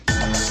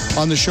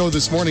On the show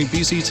this morning,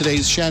 BC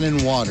Today's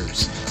Shannon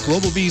Waters,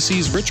 Global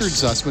BC's Richard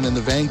Zussman, and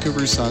the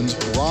Vancouver Sun's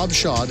Rob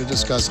Shaw to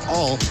discuss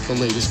all the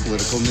latest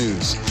political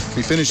news.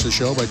 We finish the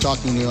show by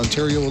talking the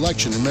Ontario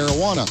election and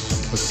marijuana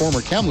with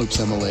former Kamloops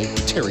MLA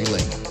Terry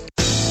Lane.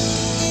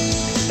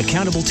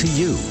 Accountable to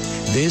you.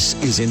 This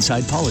is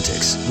Inside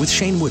Politics with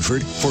Shane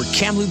Woodford for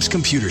Kamloops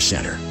Computer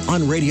Center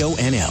on Radio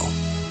NL.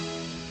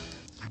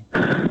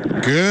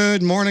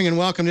 Good morning and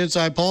welcome to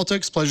Inside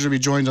Politics. Pleasure to be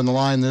joined on the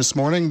line this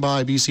morning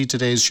by BC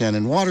Today's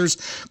Shannon Waters,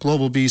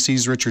 Global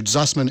BC's Richard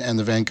Zussman, and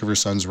the Vancouver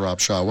Sun's Rob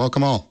Shaw.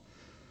 Welcome all.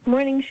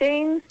 Morning,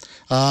 Shane.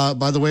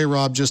 By the way,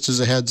 Rob, just as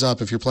a heads up,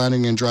 if you're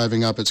planning on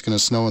driving up, it's going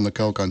to snow in the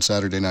Coke on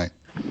Saturday night.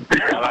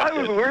 I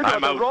was worried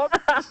about that,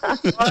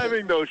 Rob.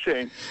 Driving though,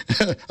 Shane.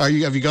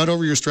 Have you got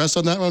over your stress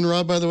on that one,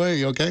 Rob, by the way? Are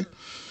you okay?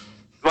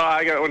 Well,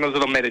 I got one of those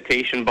little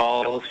meditation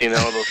balls,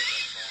 those...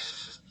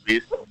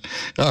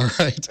 All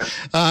right.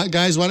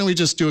 Guys, why don't we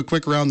just do a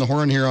quick round the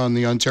horn here on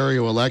the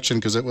Ontario election,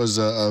 because it was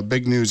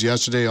big news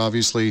yesterday.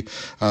 Obviously,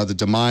 the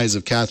demise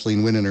of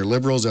Kathleen Wynne and her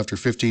Liberals after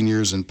 15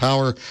 years in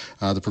power,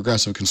 the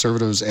Progressive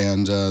Conservatives,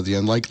 and the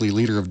unlikely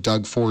leader of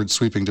Doug Ford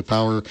sweeping to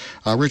power.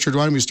 Richard,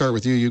 why don't we start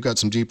with you? You've got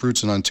some deep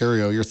roots in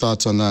Ontario. Your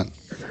thoughts on that?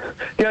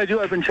 Yeah, I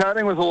do. I've been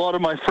chatting with a lot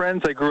of my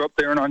friends. I grew up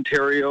there in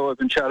Ontario. I've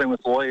been chatting with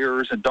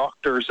lawyers and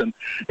doctors. And,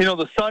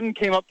 the sun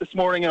came up this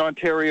morning in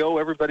Ontario.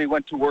 Everybody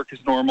went to work as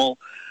normal.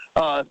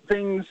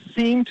 Things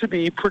seem to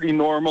be pretty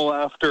normal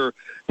after,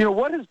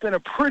 what has been a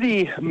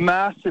pretty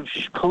massive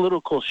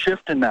political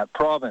shift in that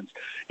province.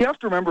 You have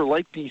to remember,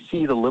 like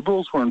BC, the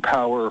Liberals were in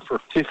power for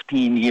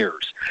 15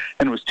 years.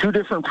 And it was two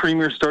different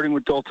premiers, starting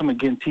with Dalton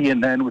McGuinty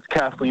and then with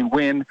Kathleen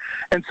Wynne.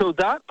 And so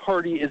that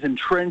party is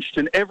entrenched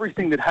in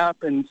everything that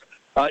happens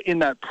in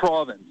that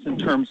province in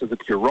terms of the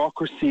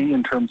bureaucracy,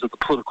 in terms of the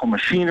political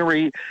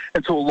machinery.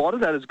 And so a lot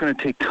of that is going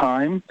to take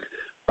time.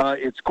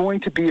 It's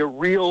going to be a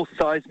real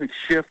seismic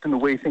shift in the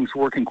way things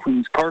work in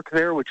Queen's Park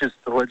there, which is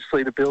the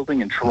legislative building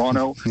in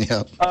Toronto.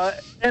 Yeah.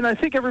 And I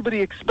think everybody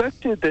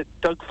expected that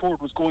Doug Ford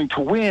was going to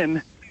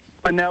win,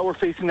 but now we're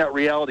facing that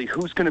reality.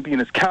 Who's going to be in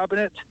his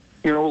cabinet?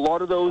 A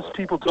lot of those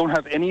people don't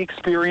have any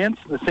experience,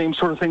 the same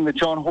sort of thing that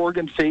John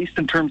Horgan faced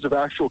in terms of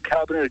actual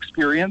cabinet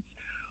experience.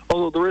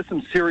 Although there is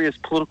some serious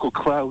political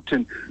clout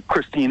in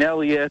Christine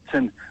Elliott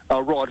and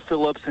Rod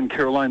Phillips and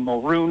Caroline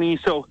Mulrooney.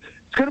 So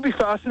it's going to be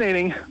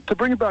fascinating. To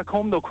bring it back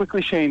home, though,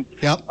 quickly, Shane,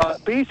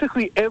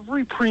 basically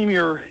every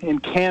premier in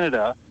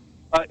Canada,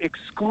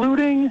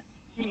 excluding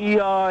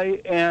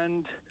PEI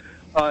and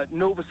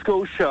Nova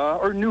Scotia,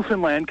 or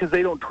Newfoundland, because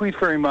they don't tweet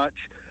very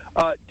much,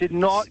 did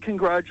not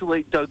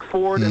congratulate Doug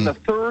Ford, and the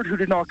third who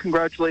did not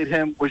congratulate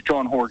him was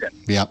John Horgan,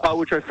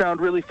 which I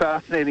found really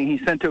fascinating.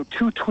 He sent out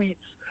two tweets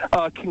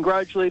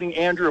congratulating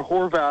Andrea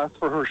Horwath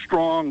for her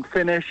strong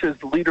finish as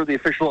the leader of the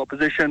official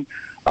opposition,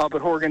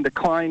 but Horgan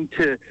declined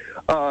to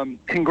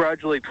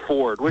congratulate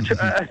Ford, which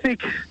I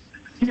think...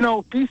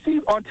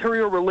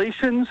 BC-Ontario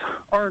relations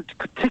aren't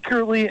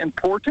particularly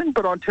important,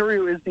 but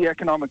Ontario is the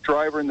economic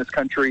driver in this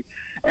country,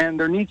 and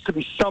there needs to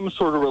be some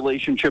sort of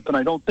relationship, and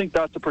I don't think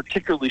that's a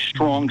particularly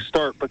strong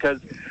start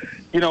because,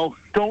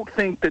 don't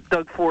think that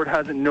Doug Ford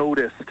hasn't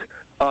noticed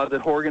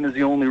that Horgan is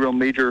the only real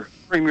major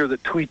premier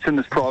that tweets in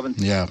this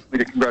province. Yeah.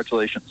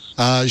 Congratulations.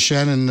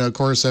 Shannon, of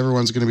course,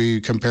 everyone's going to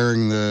be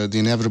comparing the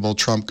inevitable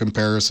Trump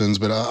comparisons,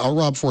 but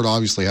Rob Ford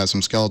obviously has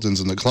some skeletons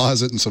in the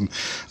closet and some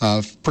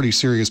pretty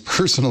serious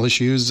personal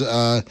issues.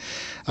 To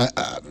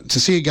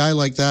see a guy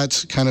like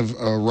that kind of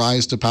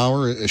rise to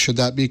power, should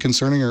that be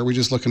concerning, or are we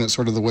just looking at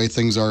sort of the way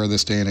things are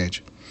this day and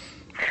age?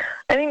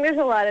 I think there's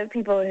a lot of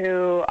people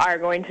who are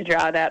going to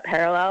draw that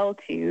parallel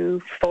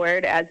to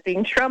Ford as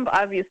being Trump.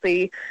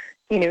 Obviously,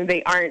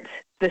 they aren't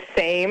the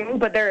same,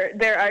 but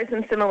there are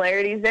some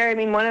similarities there. I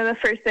mean, one of the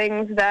first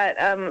things that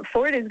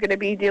Ford is going to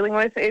be dealing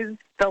with is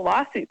the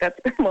lawsuit that's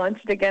been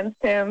launched against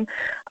him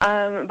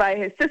by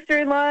his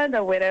sister-in-law,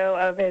 the widow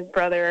of his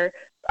brother,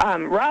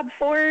 Rob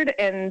Ford,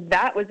 and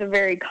that was a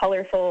very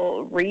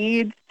colorful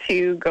read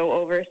to go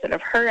over sort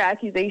of her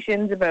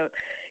accusations about,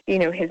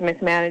 his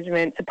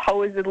mismanagement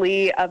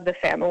supposedly of the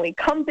family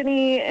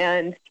company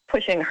and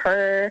pushing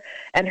her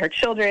and her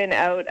children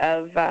out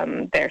of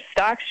their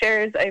stock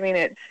shares. I mean,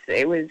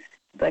 it was,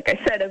 like I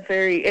said, a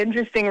very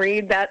interesting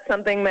read. That's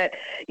something that,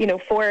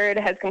 Ford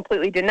has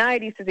completely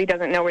denied. He says he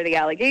doesn't know where the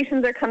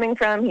allegations are coming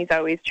from. He's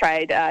always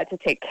tried to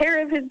take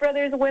care of his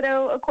brother's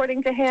widow,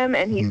 according to him,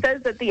 and he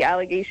says that the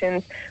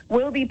allegations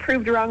will be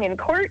proved wrong in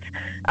court,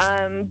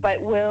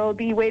 but we'll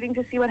be waiting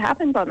to see what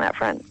happens on that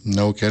front.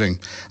 No kidding.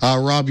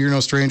 Rob, you're no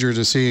stranger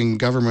to seeing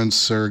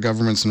governments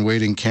in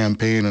waiting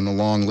campaign and a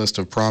long list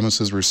of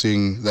promises. We're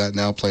seeing that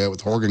now play out with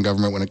the Horgan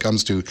government when it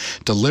comes to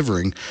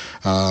delivering.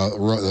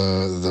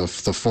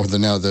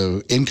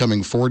 The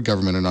incoming Ford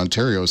government in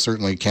Ontario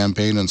certainly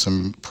campaigned on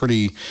some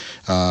pretty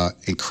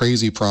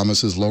crazy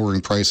promises,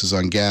 lowering prices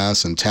on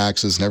gas and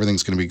taxes, and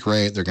everything's going to be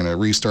great. They're going to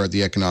restart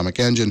the economic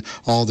engine,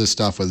 all this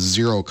stuff with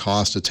zero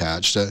cost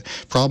attached.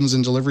 Problems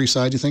in delivery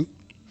side, you think?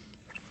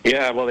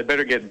 Yeah, well, they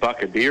better get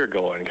Bucket Beer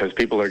going because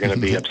people are going to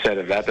be upset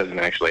if that doesn't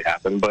actually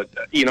happen. But,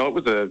 it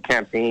was a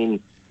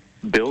campaign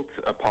built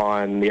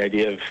upon the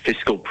idea of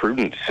fiscal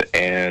prudence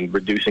and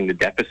reducing the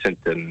deficit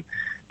and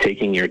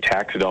taking your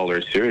tax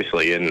dollars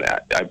seriously. And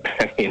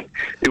I mean,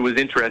 it was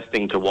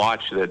interesting to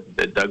watch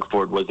that Doug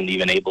Ford wasn't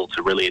even able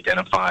to really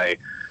identify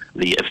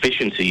the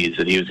efficiencies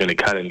that he was going to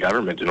cut in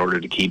government in order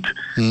to keep,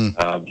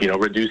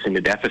 reducing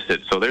the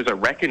deficit. So there's a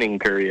reckoning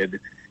period,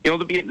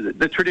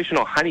 the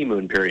traditional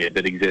honeymoon period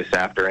that exists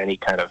after any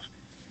kind of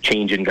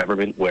change in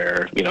government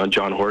where,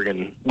 John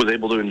Horgan was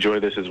able to enjoy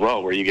this as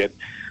well, where you get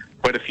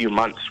quite a few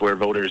months where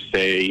voters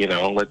say,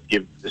 let's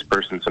give this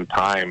person some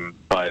time.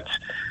 But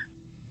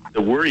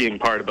the worrying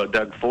part about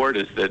Doug Ford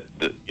is that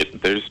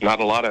there's not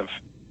a lot of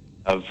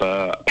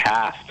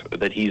path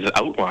that he's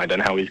outlined on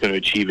how he's going to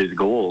achieve his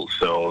goals.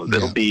 So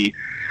it'll be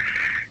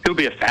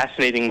a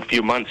fascinating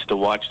few months to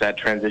watch that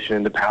transition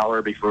into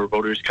power before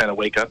voters kind of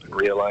wake up and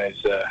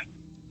realize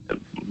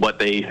what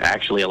they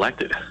actually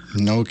elected.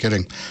 No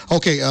kidding.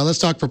 Okay, let's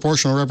talk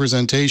proportional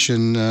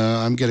representation.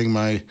 I'm getting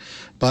my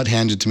butt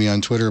handed to me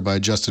on Twitter by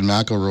Justin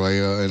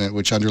McElroy,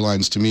 which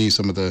underlines to me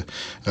some of the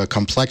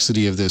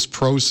complexity of this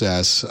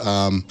process.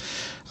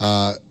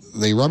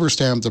 They rubber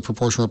stamped the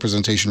proportional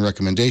representation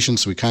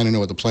recommendations, so we kind of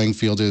know what the playing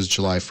field is.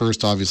 July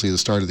 1st, obviously, the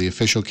start of the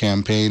official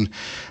campaign.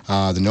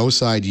 The no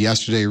side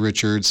yesterday,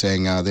 Richard,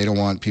 saying they don't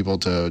want people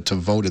to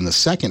vote in the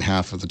second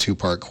half of the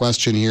two-part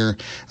question here.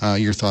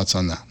 Your thoughts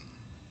on that?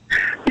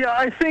 Yeah,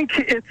 I think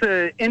it's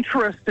an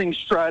interesting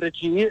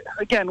strategy.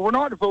 Again, we're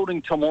not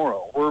voting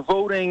tomorrow. We're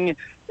voting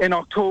in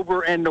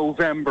October and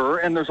November,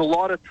 and there's a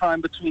lot of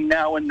time between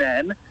now and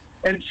then.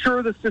 And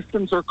sure, the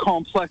systems are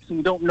complex, and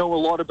we don't know a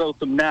lot about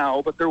them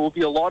now, but there will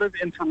be a lot of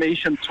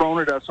information thrown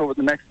at us over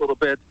the next little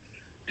bit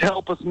to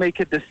help us make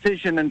a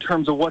decision in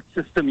terms of what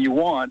system you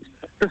want.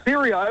 The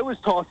theory I was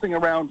tossing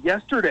around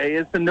yesterday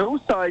is the no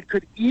side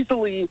could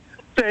easily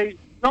say,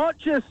 not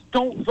just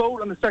don't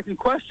vote on the second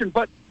question,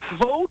 but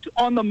vote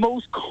on the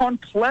most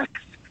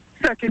complex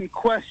second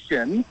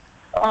question.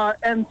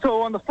 And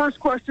so on the first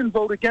question,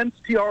 vote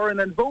against PR, and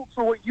then vote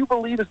for what you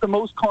believe is the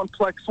most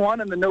complex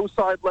one. And the no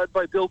side, led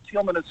by Bill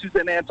Tieleman and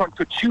Suzanne Anton,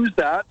 could choose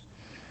that.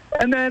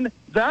 And then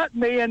that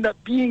may end up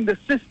being the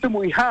system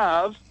we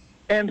have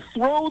and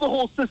throw the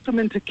whole system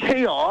into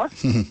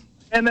chaos.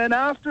 And then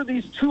after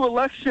these two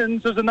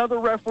elections, there's another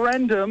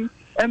referendum,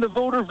 and the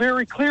voter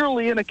very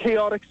clearly in a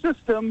chaotic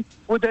system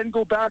would then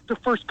go back to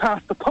first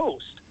past the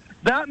post.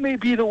 That may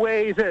be the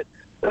way that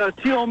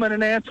Tieleman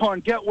and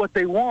Anton get what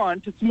they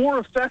want. It's more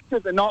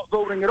effective than not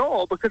voting at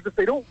all, because if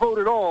they don't vote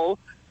at all,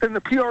 then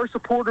the PR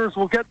supporters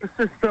will get the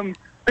system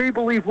they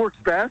believe works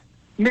best.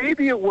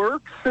 Maybe it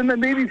works, and then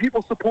maybe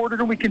people support it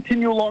and we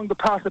continue along the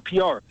path of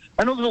PR.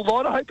 I know there's a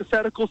lot of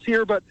hypotheticals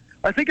here, but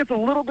I think it's a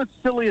little bit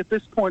silly at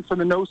this point from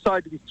the no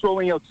side to be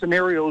throwing out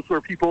scenarios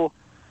where people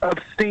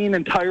abstain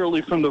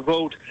entirely from the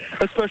vote,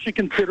 especially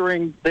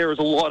considering there is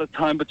a lot of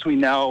time between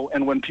now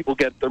and when people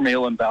get their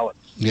mail-in ballots.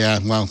 Yeah,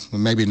 well,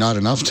 maybe not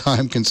enough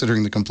time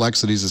considering the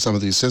complexities of some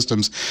of these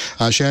systems.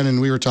 Shannon,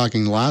 we were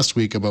talking last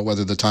week about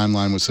whether the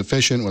timeline was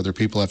sufficient, whether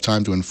people have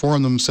time to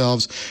inform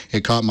themselves.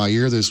 It caught my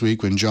ear this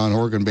week when John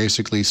Horgan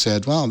basically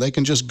said, well, they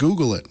can just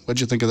Google it.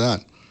 What'd you think of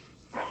that?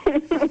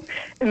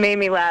 It made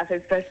me laugh,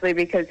 especially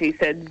because he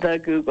said the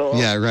Google.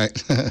 Yeah,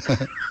 right.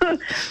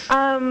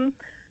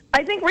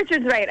 I think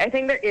Richard's right. I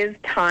think there is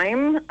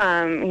time.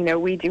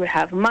 We do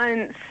have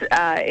months.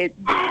 It's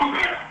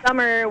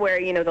summer where,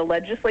 the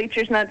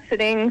legislature's not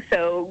sitting,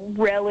 so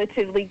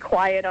relatively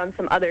quiet on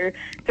some other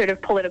sort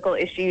of political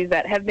issues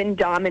that have been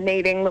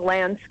dominating the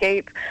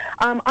landscape.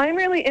 I'm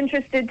really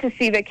interested to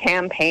see the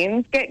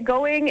campaigns get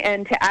going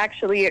and to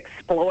actually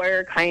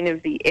explore kind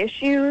of the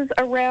issues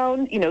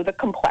around, the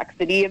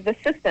complexity of the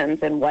systems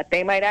and what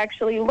they might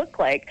actually look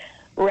like,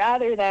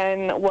 rather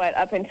than what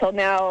up until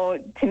now,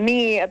 to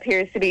me,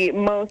 appears to be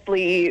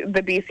mostly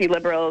the BC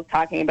Liberals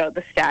talking about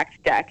the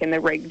stacked deck and the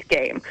rigged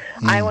game.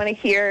 I want to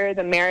hear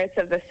the merits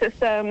of the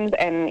systems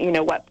and,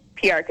 what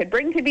PR could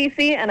bring to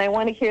BC, and I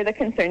want to hear the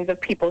concerns of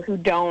people who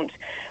don't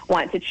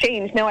want to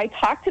change. Now, I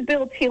talked to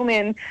Bill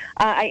Tieleman.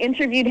 I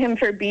interviewed him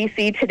for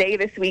BC Today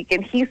this week,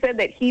 and he said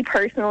that he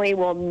personally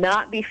will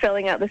not be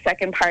filling out the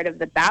second part of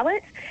the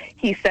ballot.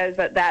 He says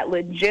that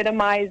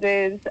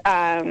legitimizes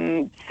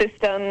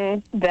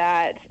systems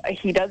that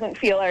he doesn't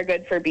feel are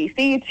good for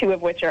BC, two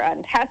of which are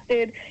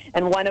untested,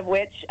 and one of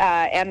which,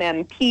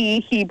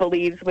 MMP, he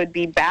believes would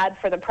be bad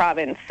for the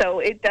province. So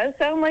it does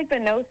sound like the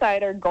no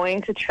side are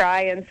going to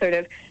try and sort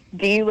of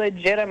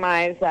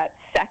delegitimize that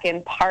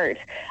second part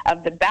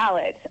of the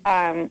ballot.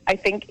 I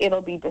think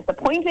it'll be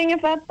disappointing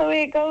if that's the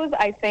way it goes.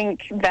 I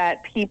think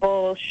that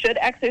people should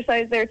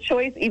exercise their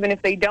choice, even if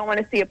they don't want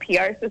to see a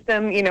PR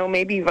system,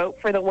 maybe vote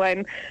for the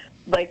one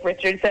like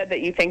Richard said,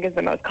 that you think is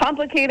the most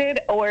complicated,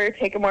 or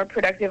take a more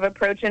productive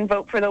approach and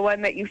vote for the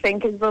one that you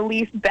think is the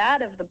least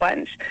bad of the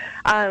bunch.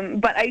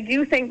 But I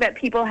do think that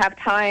people have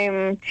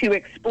time to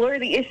explore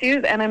the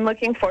issues, and I'm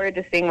looking forward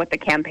to seeing what the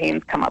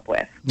campaigns come up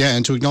with. Yeah,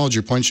 and to acknowledge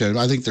your point, Shannon,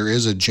 I think there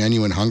is a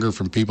genuine hunger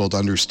from people to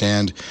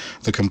understand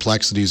the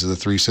complexities of the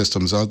three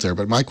systems out there.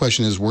 But my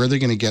question is, where are they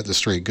going to get the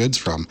straight goods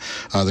from?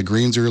 The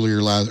Greens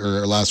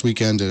last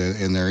weekend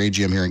in their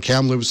AGM here in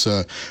Kamloops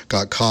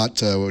got caught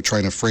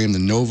trying to frame the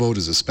no vote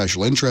as a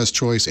special interest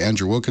choice.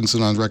 Andrew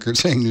Wilkinson on record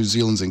saying New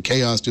Zealand's in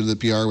chaos due to the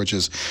PR, which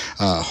is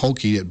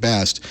hokey at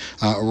best.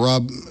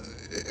 Rob,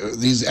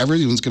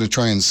 everyone's going to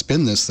try and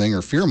spin this thing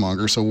or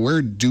fearmonger, so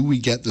where do we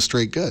get the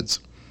straight goods?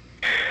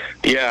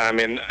 Yeah, I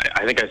mean,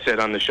 I think I said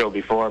on the show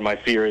before, my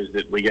fear is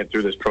that we get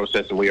through this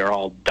process and we are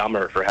all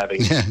dumber for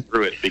having gone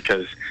through it,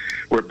 because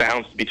we're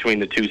bounced between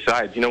the two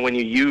sides. You know, when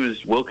you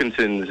use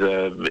Wilkinson's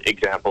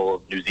example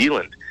of New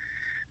Zealand,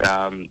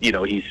 you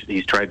know,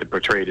 he's tried to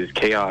portray it as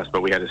chaos,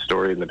 but we had a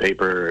story in the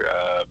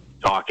paper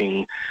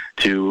talking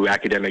to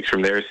academics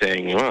from there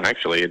saying, well,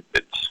 actually,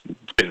 it's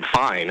been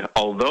fine,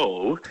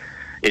 although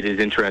it is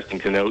interesting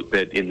to note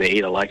that in the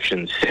 8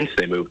 elections since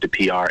they moved to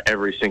PR,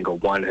 every single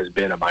one has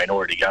been a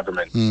minority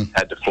government,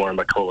 had to form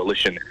a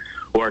coalition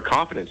or a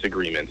confidence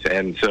agreement.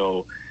 And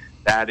so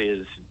that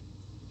is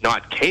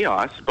not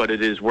chaos, but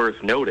it is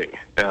worth noting.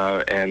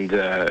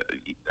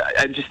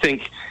 I just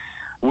think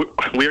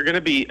we're going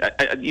to be,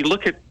 you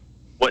look at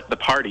what the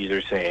parties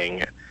are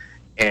saying,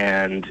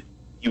 and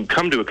you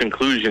come to a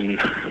conclusion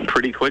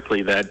pretty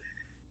quickly that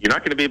you're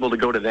not going to be able to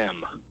go to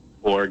them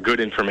for good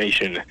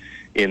information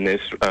in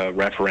this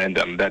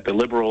referendum, that the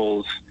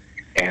Liberals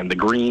and the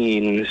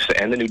Greens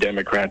and the New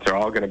Democrats are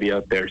all going to be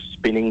out there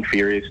spinning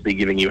furiously,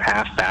 giving you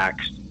half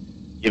facts,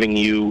 giving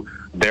you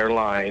their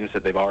lines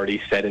that they've already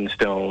set in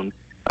stone,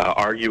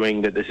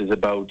 arguing that this is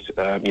about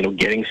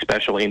getting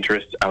special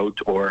interests out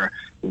or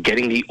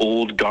getting the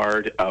old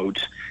guard out.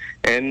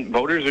 And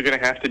voters are going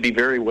to have to be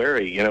very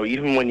wary. You know,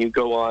 even when you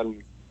go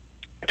on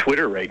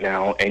Twitter right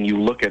now and you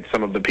look at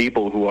some of the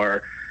people who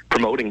are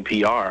promoting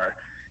PR,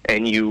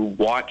 and you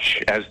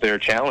watch as they're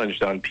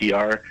challenged on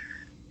PR,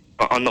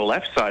 on the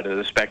left side of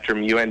the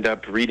spectrum, you end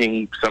up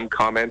reading some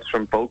comments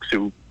from folks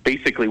who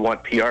basically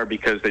want PR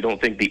because they don't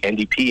think the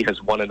NDP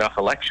has won enough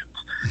elections.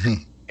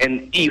 Mm-hmm.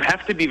 And you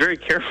have to be very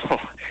careful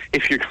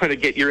if you're going to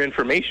get your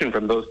information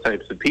from those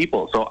types of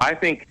people. So I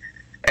think,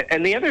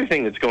 and the other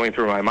thing that's going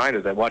through my mind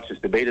as I watch this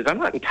debate is I'm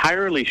not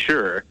entirely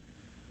sure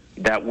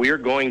that we're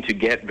going to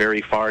get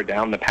very far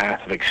down the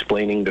path of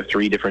explaining the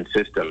three different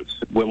systems.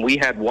 When we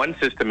had one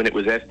system and it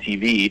was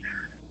STV,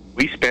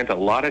 we spent a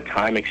lot of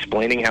time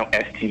explaining how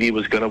STV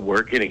was going to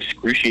work in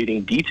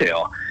excruciating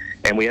detail,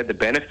 and we had the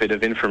benefit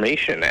of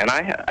information. And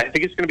I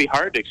think it's going to be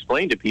hard to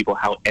explain to people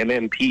how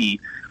MMP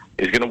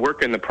is going to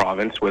work in the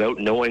province without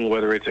knowing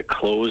whether it's a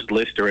closed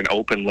list or an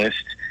open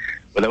list,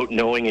 without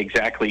knowing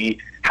exactly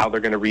how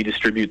they're going to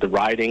redistribute the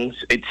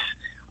ridings.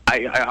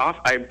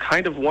 I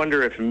kind of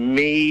wonder if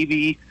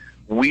maybe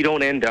we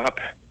don't end up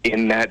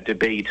in that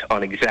debate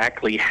on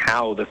exactly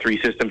how the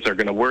three systems are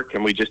going to work,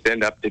 and we just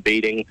end up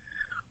debating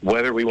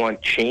whether we want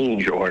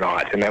change or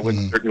not. And that would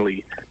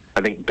certainly,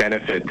 I think,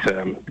 benefit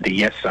the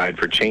yes side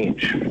for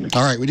change.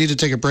 All right, we need to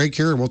take a break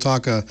here, and we'll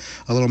talk a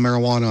little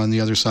marijuana on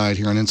the other side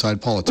here on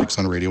Inside Politics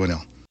on Radio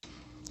NL.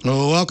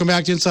 Well, welcome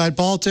back to Inside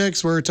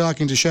Politics. We're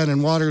talking to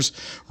Shannon Waters,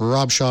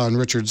 Rob Shaw, and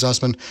Richard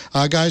Zussman.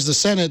 Guys, the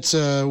Senate,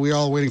 we're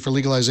all waiting for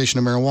legalization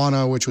of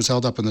marijuana, which was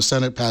held up in the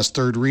Senate, passed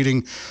third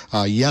reading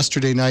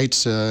yesterday night,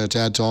 to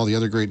add to all the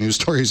other great news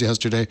stories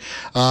yesterday.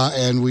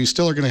 And we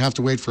still are going to have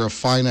to wait for a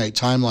finite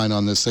timeline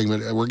on this thing,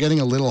 but we're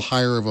getting a little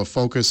higher of a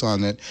focus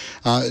on it.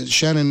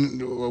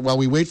 Shannon, while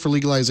we wait for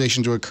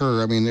legalization to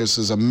occur, I mean, this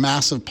is a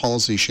massive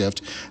policy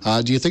shift.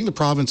 Do you think the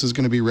province is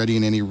going to be ready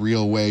in any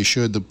real way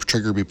should the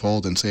trigger be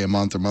pulled in, say, a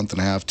month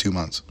and a half, 2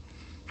 months?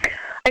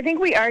 I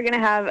think we are going to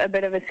have a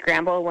bit of a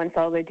scramble once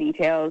we get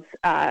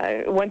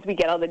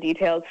all the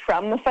details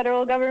from the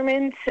federal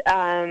government.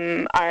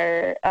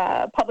 Our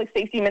public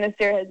safety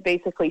minister has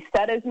basically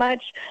said as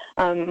much.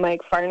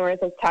 Mike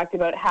Farnworth has talked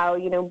about how,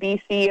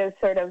 BC has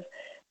sort of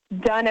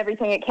done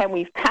everything it can.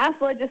 We've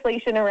passed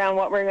legislation around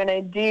what we're going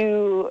to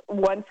do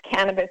once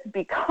cannabis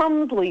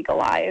becomes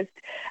legalized,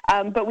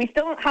 but we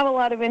still don't have a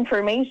lot of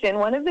information.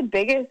 One of the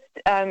biggest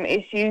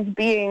issues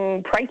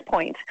being price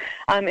point,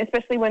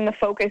 especially when the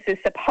focus is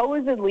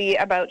supposedly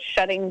about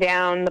shutting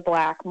down the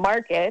black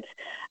market,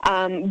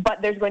 but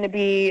there's going to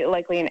be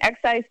likely an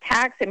excise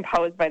tax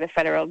imposed by the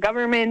federal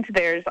government.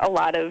 There's a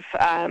lot of,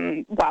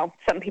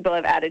 some people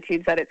have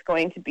attitudes that it's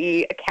going to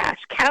be a cash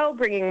cow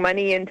bringing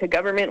money into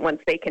government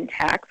once they can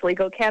tax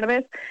legal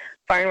cannabis.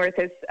 Farnworth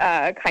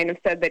has kind of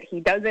said that he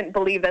doesn't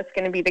believe that's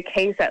going to be the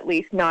case, at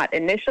least not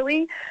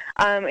initially.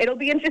 It'll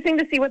be interesting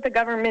to see what the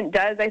government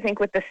does, I think,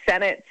 with the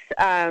Senate's,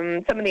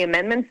 some of the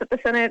amendments that the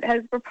Senate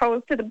has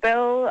proposed to the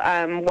bill,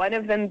 one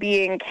of them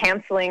being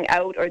canceling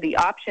out, or the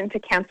option to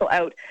cancel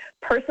out,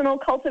 personal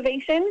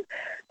cultivation,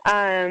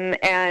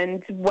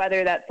 and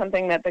whether that's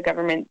something that the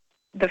government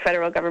the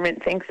federal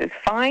government thinks is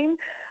fine.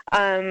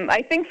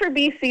 I think for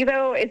BC,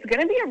 though, it's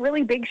going to be a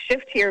really big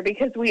shift here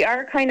because we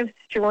are kind of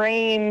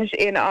strange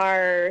in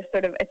our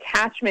sort of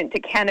attachment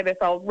to cannabis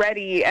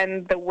already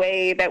and the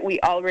way that we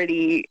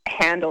already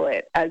handle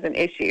it as an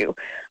issue.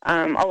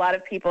 A lot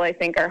of people, I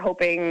think, are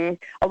hoping,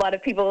 a lot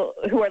of people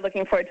who are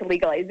looking forward to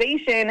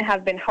legalization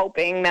have been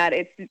hoping that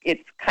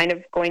it's kind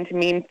of going to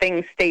mean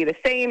things stay the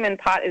same and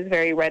pot is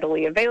very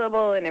readily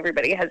available and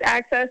everybody has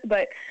access.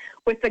 But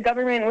with the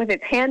government, with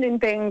its hand in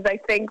things, I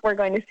think we're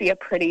going to see a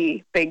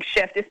pretty big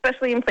shift,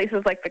 especially in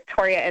places like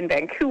Victoria and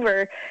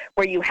Vancouver,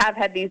 where you have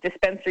had these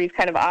dispensaries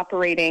kind of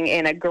operating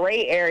in a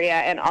gray area,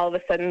 and all of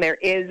a sudden there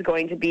is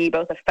going to be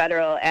both a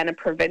federal and a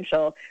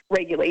provincial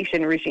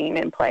regulation regime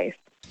in place.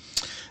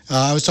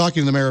 I was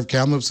talking to the mayor of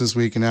Kamloops this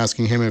week and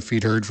asking him if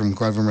he'd heard from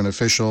government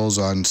officials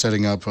on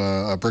setting up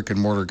a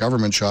brick-and-mortar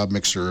government shop,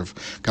 mixture of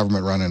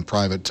government-run and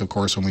private, of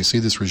course, when we see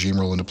this regime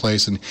roll into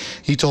place. And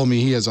he told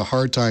me he has a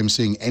hard time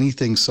seeing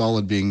anything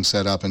solid being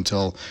set up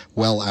until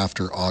well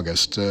after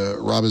August.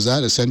 Rob, is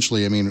that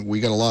essentially, I mean, we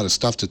got a lot of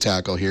stuff to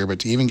tackle here, but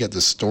to even get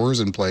the stores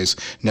in place,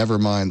 never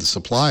mind the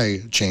supply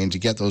chain to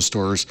get those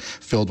stores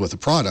filled with the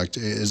product,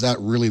 is that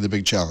really the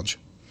big challenge?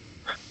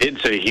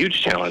 It's a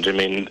huge challenge. I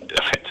mean,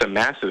 it's a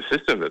massive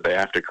system that they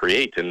have to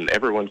create, and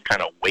everyone's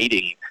kind of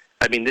waiting.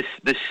 I mean,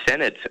 this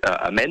Senate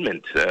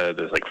amendment,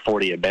 there's like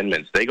 40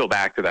 amendments. They go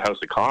back to the House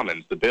of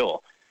Commons, the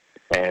bill,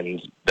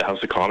 and the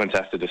House of Commons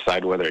has to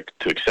decide whether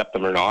to accept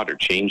them or not or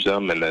change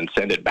them and then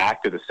send it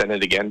back to the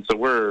Senate again. So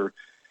we're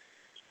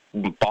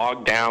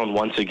bogged down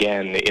once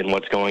again in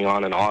what's going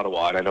on in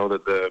Ottawa, and I know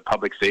that the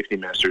public safety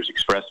minister has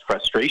expressed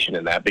frustration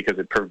in that because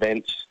it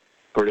prevents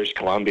British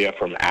Columbia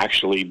from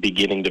actually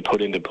beginning to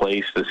put into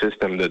place the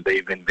system that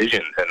they've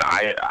envisioned. And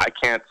I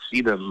can't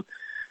see them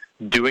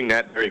doing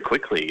that very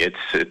quickly. It's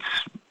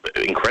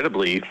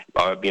incredibly,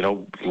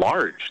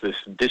 large, this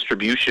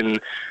distribution,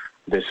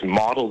 this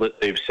model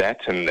that they've set.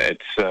 And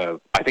I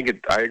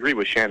agree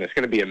with Shannon, it's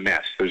going to be a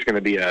mess. There's going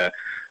to be an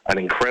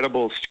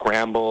incredible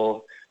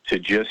scramble to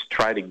just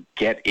try to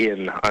get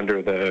in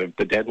under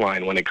the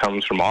deadline when it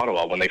comes from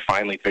Ottawa, when they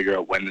finally figure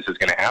out when this is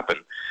going to happen.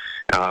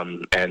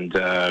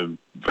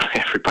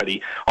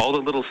 Everybody, all the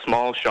little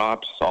small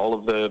shops, all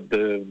of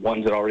the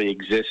ones that already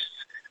exist,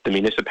 the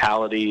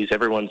municipalities,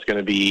 everyone's going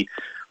to be,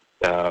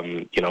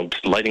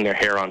 lighting their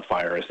hair on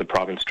fire as the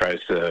province tries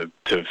to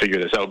figure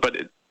this out.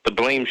 But the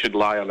blame should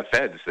lie on the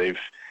feds.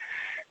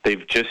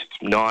 They've just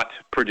not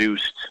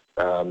produced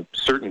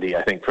certainty,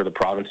 I think, for the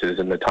provinces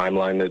in the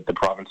timeline that the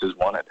provinces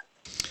wanted.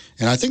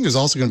 And I think there's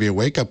also going to be a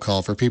wake-up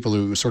call for people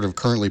who sort of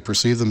currently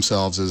perceive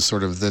themselves as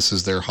sort of this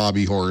is their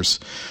hobby horse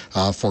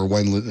for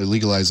when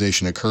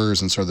legalization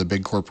occurs and sort of the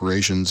big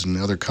corporations and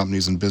other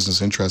companies and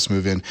business interests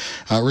move in.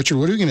 Richard,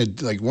 what are we going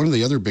to, like, one of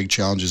the other big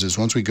challenges is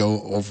once we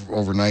go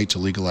overnight to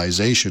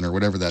legalization or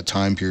whatever that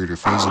time period or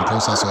phasing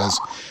process is,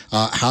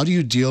 how do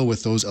you deal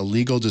with those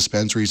illegal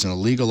dispensaries and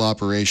illegal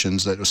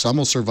operations that some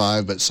will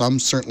survive, but some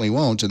certainly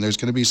won't, and there's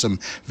going to be some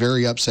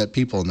very upset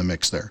people in the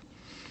mix there?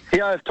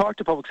 Yeah, I've talked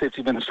to Public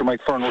Safety Minister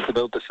Mike Farnworth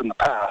about this in the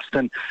past,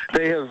 and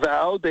they have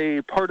vowed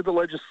part of the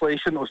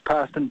legislation that was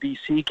passed in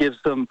BC gives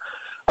them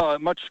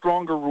much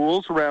stronger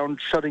rules around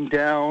shutting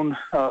down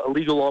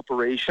illegal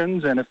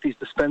operations, and if these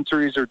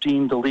dispensaries are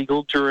deemed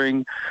illegal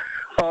during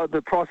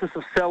the process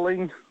of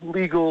selling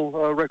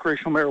legal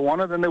recreational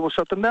marijuana, then they will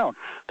shut them down.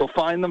 They'll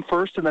fine them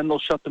first, and then they'll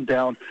shut them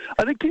down.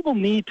 I think people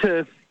need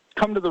to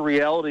come to the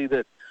reality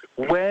that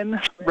when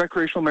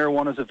recreational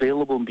marijuana is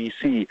available in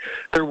BC,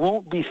 there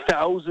won't be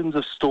thousands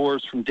of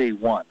stores from day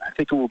one. I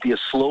think it will be a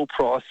slow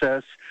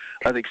process.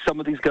 I think some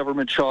of these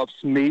government shops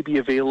may be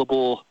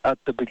available at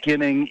the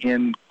beginning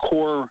in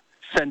core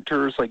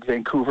centers like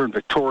Vancouver and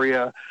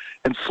Victoria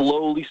and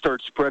slowly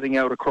start spreading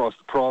out across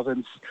the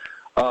province.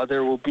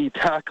 There will be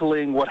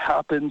tackling what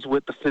happens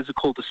with the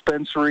physical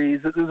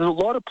dispensaries. There's a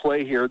lot of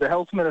play here. The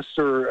health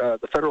minister,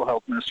 the federal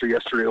health minister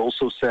yesterday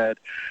also said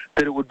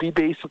that it would be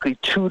basically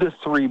 2 to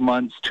 3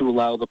 months to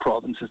allow the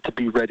provinces to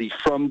be ready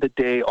from the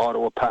day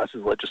Ottawa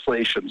passes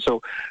legislation.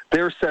 So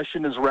their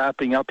session is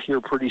wrapping up here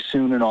pretty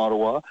soon in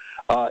Ottawa.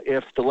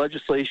 If the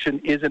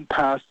legislation isn't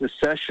passed this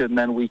session,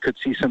 then we could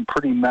see some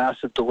pretty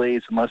massive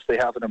delays unless they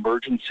have an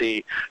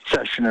emergency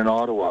session in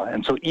Ottawa.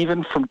 And so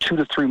even from 2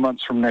 to 3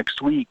 months from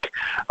next week,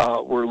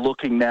 we're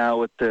looking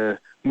now at the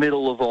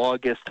middle of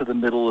August to the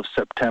middle of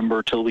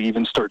September till we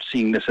even start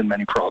seeing this in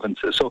many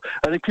provinces. So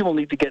I think people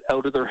need to get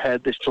out of their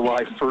head this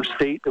July 1st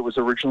date that was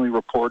originally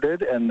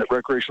reported, and that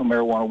recreational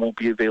marijuana won't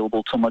be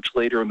available till much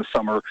later in the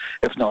summer,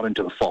 if not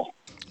into the fall.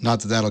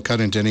 Not that that'll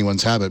cut into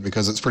anyone's habit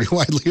because it's pretty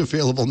widely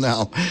available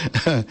now.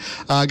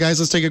 Guys,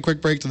 let's take a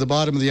quick break to the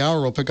bottom of the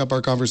hour. We'll pick up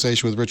our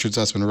conversation with Richard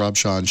Zussman, Rob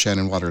Shaw, and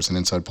Shannon Waters and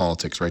Inside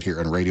Politics right here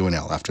on Radio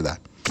NL after that.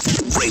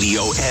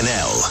 Radio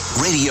NL,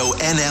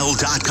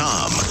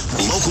 RadioNL.com.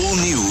 Local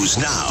news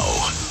now.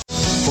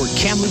 For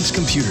Kamloops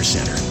Computer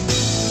Center.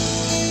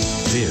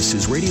 This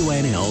is Radio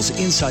NL's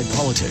Inside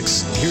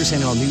Politics. Here's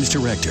NL News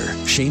Director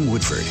Shane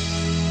Woodford.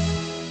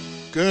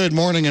 Good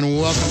morning and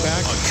welcome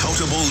back.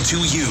 Accountable to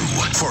you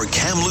for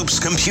Kamloops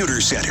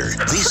Computer Center.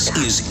 This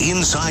is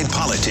Inside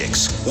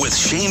Politics with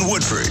Shane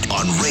Woodford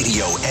on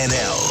Radio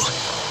NL.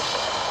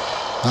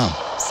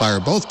 Oh, fire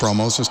both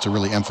promos just to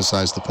really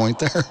emphasize the point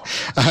there.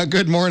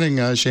 Good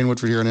morning, Shane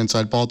Woodford here on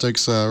Inside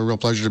Politics. Real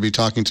pleasure to be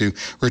talking to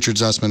Richard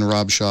Zussman,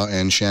 Rob Shaw,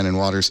 and Shannon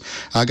Waters.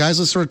 Guys,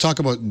 let's sort of talk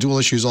about dual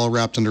issues all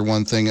wrapped under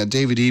one thing.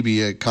 David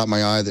Eby caught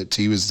my eye that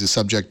he was the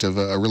subject of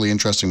a really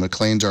interesting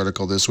Maclean's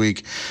article this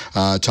week,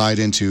 tied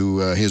into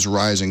his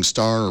rising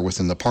star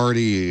within the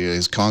party.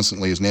 Is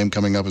constantly his name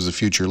coming up as a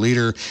future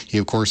leader. He,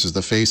 of course, is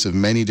the face of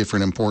many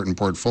different important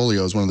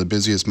portfolios, one of the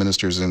busiest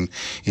ministers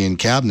in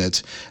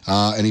cabinet.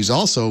 And he's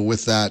also,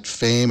 with that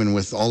fame and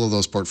with all of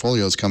those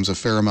portfolios, comes a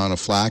fair amount of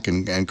flack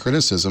and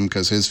criticism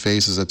because his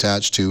face is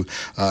attached to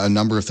a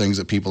number of things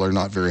that people are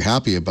not very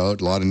happy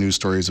about. A lot of news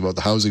stories about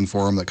the housing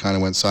forum that kind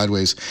of went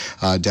sideways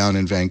down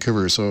in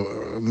Vancouver.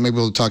 So maybe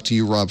we'll talk to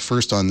you, Rob,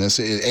 first on this.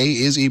 A,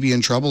 is Eby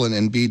in trouble?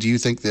 And B, do you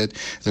think that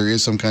there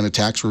is some kind of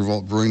tax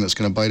revolt brewing that's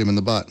going to bite him in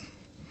the butt?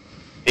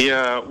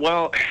 Yeah,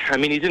 well, I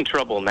mean, he's in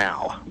trouble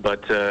now,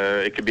 but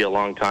it could be a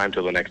long time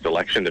till the next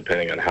election,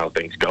 depending on how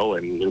things go.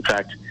 And in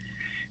fact,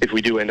 if we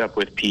do end up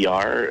with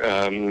PR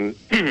and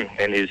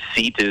his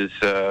seat is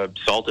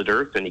salted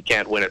earth and he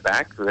can't win it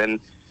back, then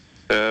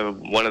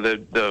one of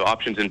the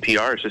options in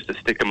PR is just to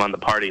stick him on the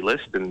party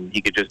list, and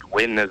he could just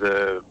win as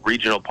a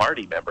regional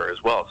party member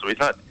as well. So he's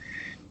not,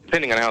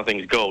 depending on how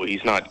things go,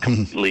 he's not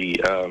completely,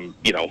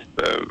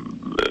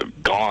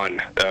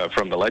 gone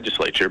from the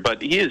legislature.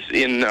 But he is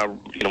in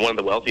one of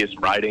the wealthiest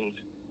ridings.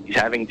 He's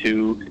having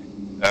to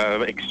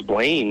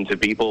explain to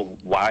people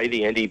why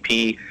the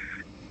NDP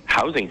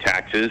housing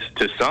taxes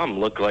to some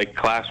look like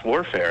class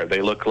warfare.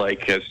 They look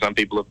like, as some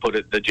people have put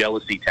it, the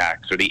jealousy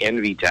tax or the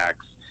envy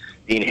tax,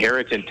 the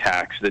inheritance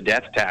tax, the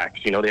death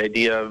tax. You know, the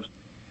idea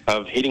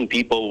of hitting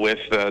people with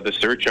the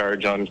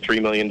surcharge on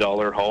 $3 million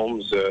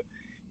homes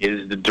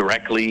is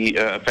directly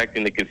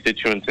affecting the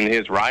constituents in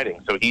his riding.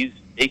 So he's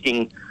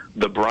taking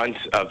the brunt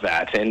of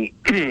that. And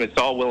it's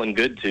all well and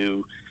good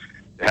to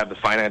have the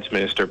finance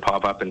minister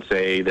pop up and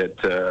say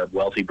that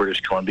wealthy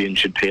British Columbians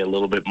should pay a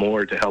little bit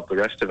more to help the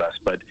rest of us.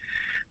 But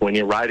when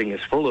your riding is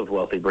full of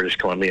wealthy British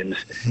Columbians,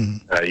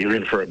 you're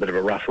in for a bit of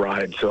a rough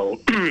ride. So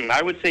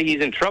I would say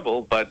he's in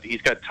trouble, but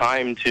he's got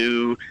time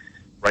to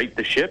right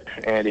the ship.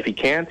 And if he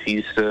can't,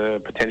 he's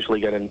potentially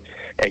got an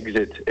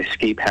exit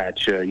escape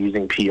hatch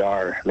using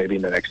PR maybe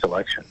in the next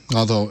election.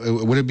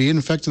 Although, would it be in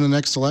effect in the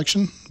next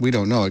election? We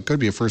don't know. It could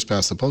be a first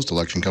past the post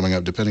election coming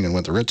up, depending on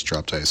when the writs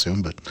dropped, I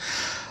assume. But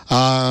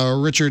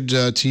Richard,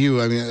 to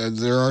you, I mean,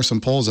 there are some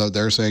polls out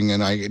there saying,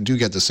 and I do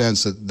get the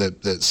sense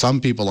that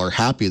some people are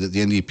happy that the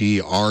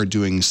NDP are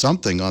doing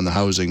something on the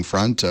housing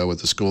front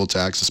with the school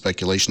tax, the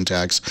speculation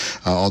tax,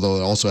 although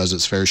it also has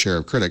its fair share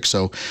of critics.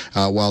 So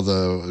while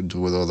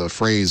the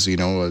phrase,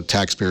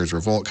 taxpayers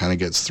revolt kind of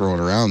gets thrown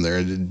around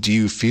there, do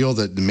you feel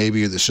that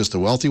maybe it's just the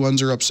wealthy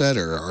ones are upset,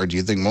 or do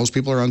you think most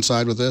people are on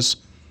side with this?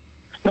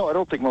 No, I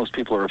don't think most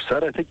people are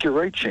upset. I think you're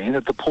right, Shane,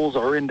 that the polls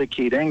are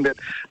indicating that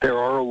there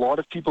are a lot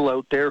of people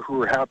out there who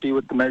are happy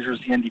with the measures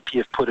the NDP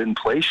have put in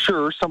place.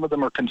 Sure, some of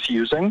them are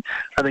confusing.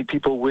 I think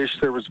people wish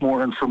there was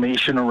more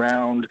information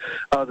around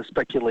the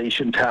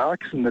speculation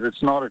tax and that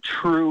it's not a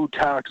true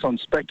tax on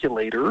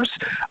speculators.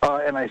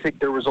 And I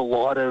think there was a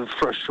lot of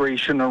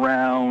frustration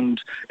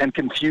around and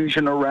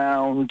confusion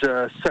around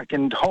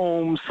second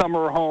homes,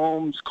 summer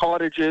homes,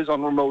 cottages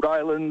on remote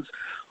islands.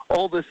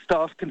 All this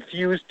stuff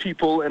confused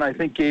people and I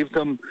think gave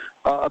them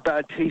a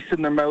bad taste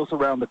in their mouth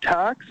around the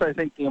tax. I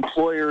think the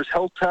employer's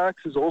health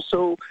tax is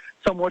also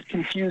somewhat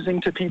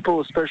confusing to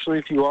people, especially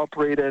if you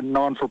operate a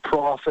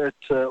non-for-profit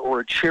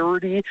or a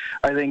charity.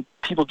 I think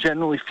people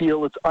generally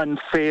feel it's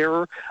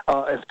unfair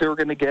if they're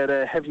going to get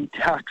a heavy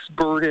tax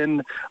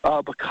burden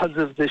because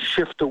of this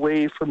shift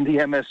away from the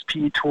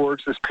MSP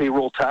towards this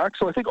payroll tax.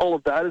 So I think all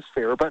of that is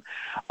fair, but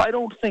I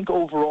don't think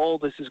overall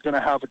this is going to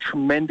have a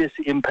tremendous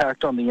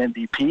impact on the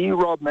NDP.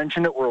 Rob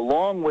mentioned it. We're a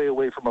long way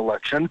away from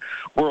election.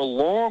 We're a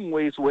long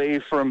ways away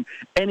from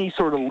any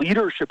sort of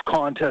leadership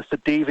contest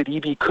that David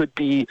Eby could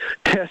be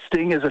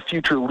testing as a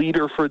future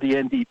leader for the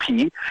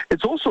NDP.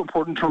 It's also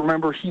important to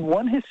remember he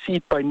won his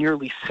seat by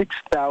nearly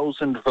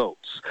 6,000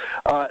 votes.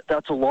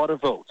 That's a lot of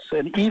votes.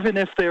 And even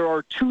if there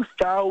are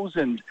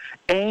 2,000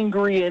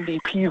 angry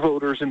NDP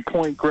voters in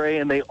Point Grey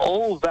and they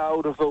all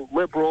vow to vote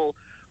Liberal,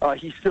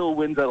 he still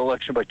wins that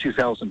election by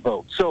 2,000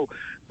 votes. So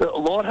a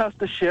lot has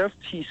to shift.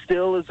 He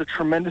still is a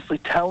tremendously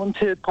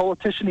talented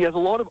politician. He has a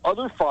lot of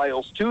other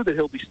files, too, that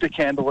he'll be stick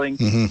handling.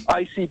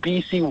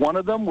 ICBC, one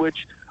of them,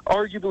 which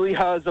arguably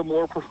has a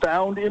more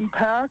profound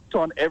impact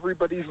on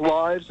everybody's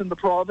lives in the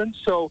province.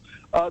 So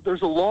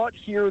there's a lot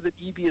here that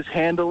Eby is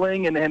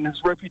handling, and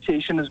his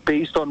reputation is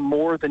based on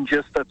more than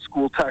just that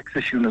school tax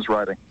issue in his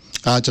riding.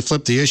 To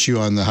flip the issue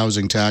on the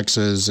housing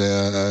taxes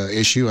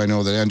issue, I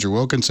know that Andrew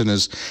Wilkinson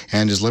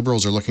and his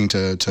Liberals are looking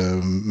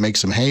to make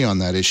some hay on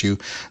that issue.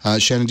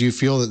 Shannon, do you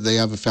feel that they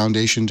have a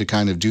foundation to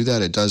kind of do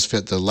that? It does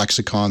fit the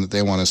lexicon that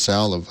they want to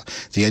sell of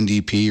the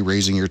NDP,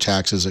 raising your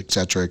taxes, et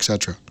cetera, et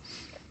cetera.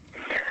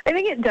 I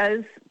think it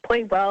does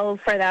play well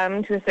for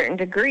them to a certain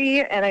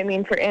degree. And I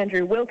mean, for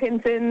Andrew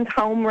Wilkinson's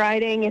home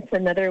riding, it's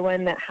another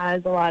one that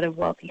has a lot of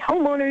wealthy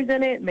homeowners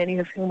in it, many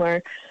of whom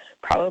are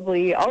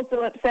probably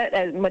also upset,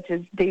 as much as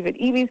David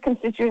Eby's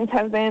constituents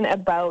have been,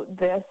 about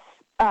this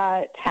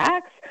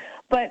tax.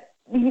 But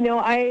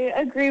I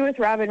agree with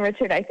Rob and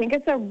Richard. I think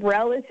it's a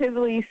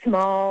relatively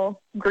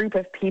small group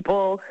of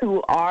people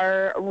who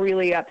are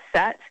really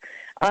upset.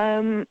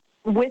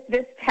 With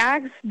this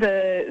tax,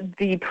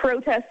 the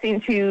protests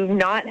seem to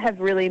not have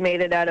really made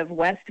it out of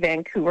West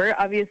Vancouver.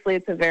 Obviously,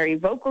 it's a very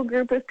vocal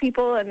group of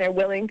people, and they're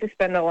willing to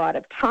spend a lot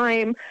of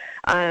time,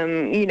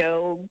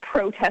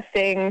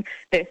 protesting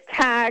this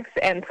tax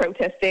and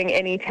protesting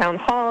any town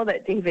hall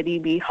that David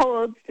Eby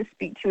holds to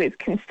speak to his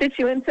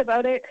constituents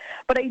about it.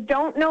 But I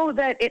don't know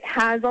that it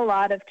has a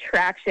lot of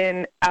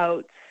traction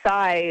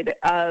outside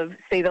of,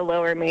 say, the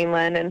Lower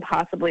Mainland and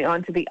possibly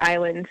onto the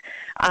island.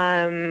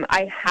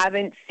 I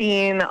haven't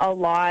seen a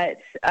lot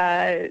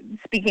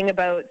speaking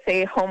about,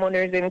 say,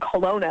 homeowners in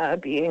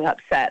Kelowna being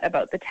upset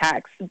about the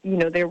tax.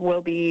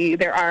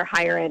 There are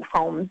higher end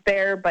homes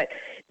there, but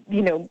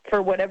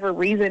for whatever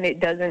reason, it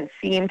doesn't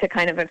seem to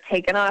kind of have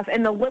taken off.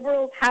 And the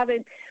Liberals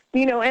haven't.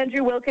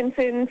 Andrew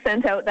Wilkinson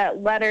sent out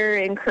that letter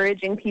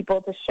encouraging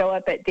people to show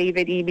up at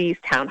David Eby's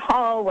town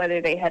hall,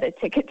 whether they had a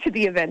ticket to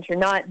the event or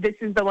not. This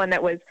is the one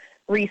that was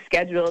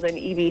rescheduled, and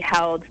Eby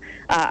held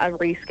a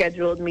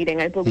rescheduled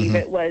meeting. I believe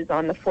it was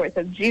on the 4th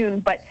of June,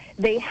 but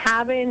they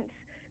haven't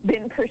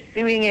been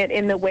pursuing it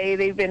in the way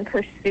they've been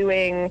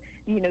pursuing,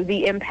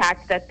 the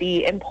impact that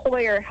the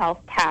employer health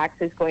tax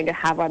is going to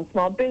have on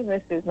small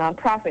businesses,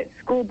 nonprofits,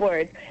 school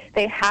boards.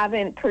 They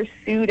haven't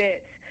pursued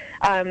it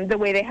the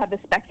way they have the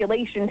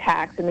speculation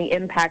tax and the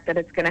impact that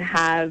it's going to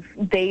have,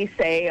 they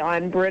say,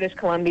 on British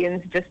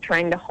Columbians just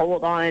trying to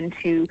hold on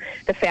to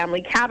the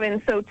family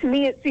cabin. So to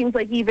me, it seems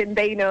like even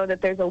they know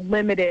that there's a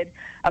limited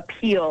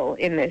appeal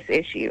in this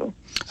issue.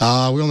 We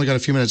only got a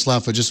few minutes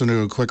left. I just want to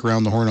do a quick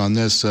round the horn on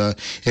this.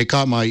 It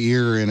caught my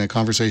ear in a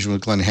conversation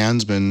with Glenn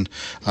Hansman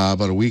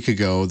about a week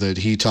ago that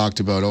he talked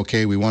about,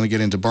 okay, we want to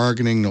get into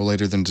bargaining no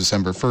later than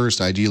December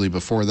 1st, ideally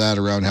before that,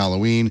 around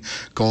Halloween.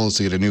 Goal is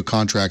to get a new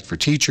contract for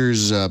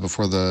teachers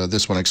before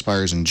this one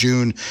expires in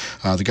June.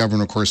 The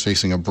government, of course,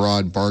 facing a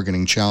broad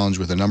bargaining challenge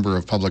with a number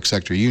of public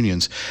sector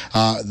unions.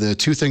 The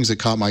two things that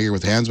caught my ear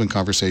with the Hansman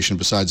conversation,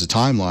 besides the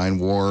timeline,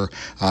 were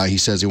he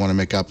says they want to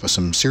make up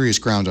some serious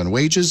ground on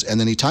wages, and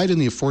then he tied in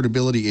the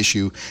affordability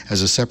issue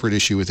as a separate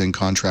issue within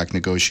contract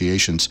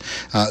negotiations.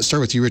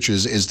 Start with you, Richard.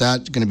 Is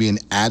that going to be an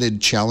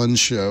added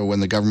challenge when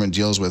the government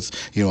deals with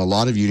a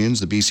lot of unions,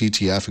 the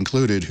BCTF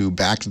included, who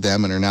backed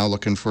them and are now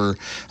looking for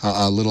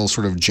a little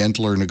sort of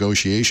gentler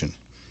negotiation?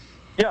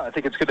 Yeah, I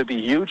think it's going to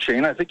be huge,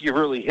 Shane. I think you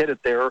really hit it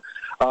there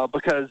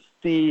because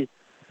the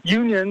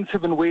unions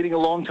have been waiting a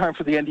long time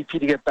for the NDP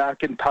to get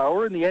back in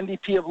power, and the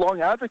NDP have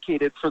long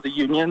advocated for the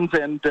unions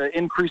and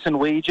increase in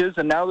wages,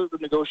 and now they're at the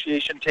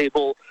negotiation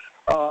table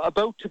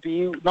about to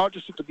be, not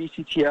just with the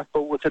BCTF,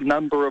 but with a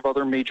number of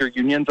other major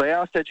unions. I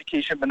asked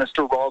Education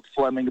Minister Rob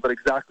Fleming about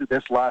exactly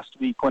this last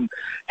week when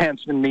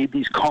Hansman made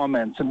these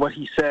comments, and what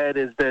he said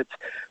is that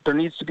there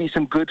needs to be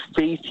some good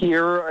faith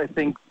here. I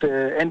think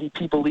the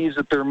NDP believes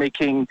that they're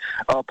making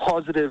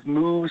positive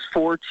moves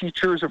for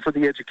teachers and for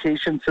the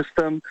education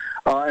system,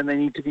 and they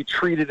need to be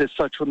treated as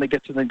such when they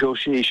get to the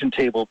negotiation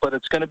table. But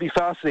it's going to be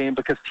fascinating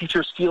because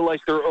teachers feel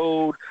like they're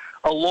owed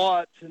a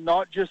lot,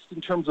 not just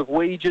in terms of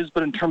wages,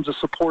 but in terms of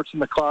supports in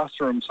the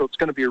classroom. So it's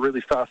going to be a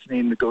really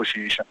fascinating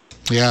negotiation.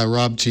 Yeah,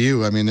 Rob, to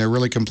you. I mean, they're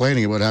really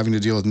complaining about having to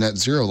deal with net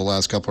zero the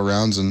last couple of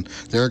rounds, and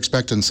they're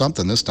expecting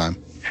something this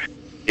time.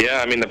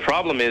 Yeah, I mean, the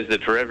problem is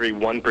that for every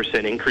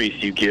 1%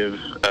 increase you give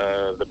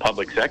the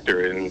public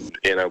sector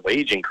in a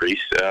wage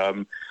increase,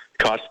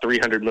 costs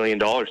 $300 million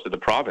to the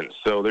province.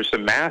 So there's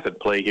some math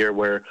at play here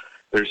where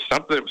there's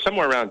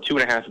somewhere around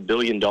 $2.5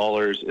 billion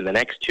in the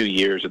next 2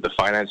 years that the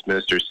finance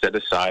minister set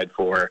aside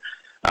for,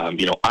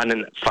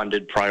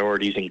 unfunded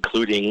priorities,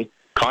 including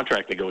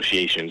contract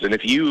negotiations. And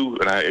if you,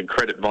 and I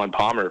credit Vaughn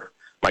Palmer,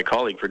 my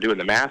colleague, for doing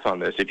the math on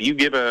this, if you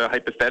give a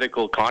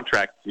hypothetical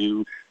contract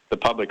to the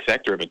public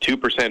sector of a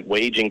 2%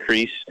 wage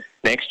increase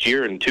next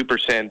year and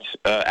 2%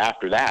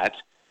 after that,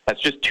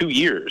 that's just 2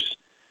 years.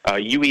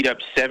 You eat up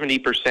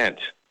 70%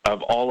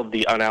 of all of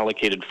the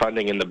unallocated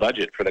funding in the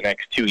budget for the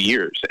next 2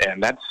 years.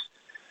 And that's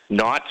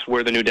not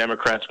where the New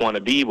Democrats want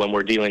to be when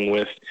we're dealing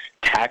with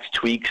tax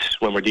tweaks,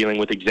 when we're dealing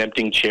with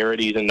exempting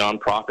charities and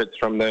nonprofits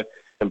from the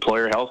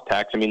employer health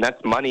tax. I mean,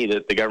 that's money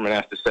that the government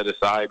has to set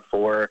aside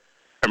for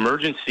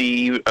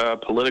emergency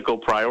political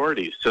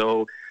priorities.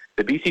 So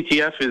the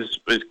BCTF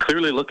is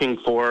clearly looking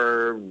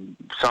for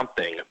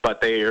something, but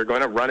they are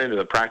going to run into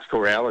the practical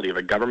reality of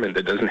a government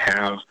that doesn't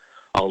have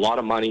a lot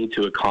of money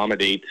to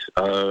accommodate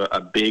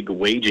a big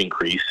wage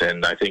increase,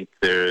 and I think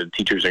the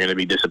teachers are going to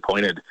be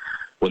disappointed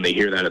when they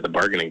hear that at the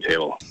bargaining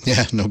table.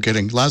 Yeah, no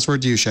kidding. Last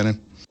word to you,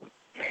 Shannon.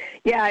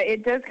 Yeah,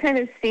 it does kind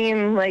of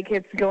seem like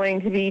it's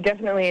going to be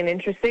definitely an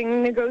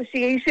interesting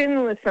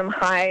negotiation with some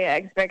high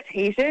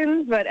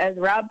expectations, but as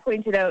Rob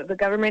pointed out, the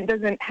government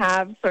doesn't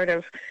have sort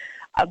of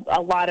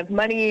a lot of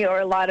money or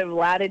a lot of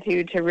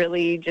latitude to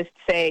really just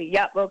say,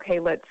 yep, okay,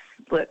 let's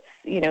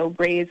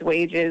raise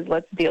wages,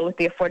 let's deal with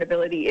the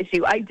affordability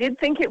issue. I did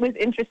think it was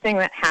interesting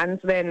that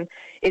Hansman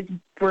is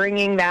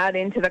bringing that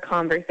into the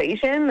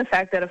conversation, the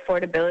fact that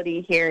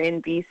affordability here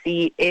in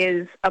BC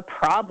is a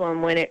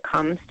problem when it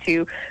comes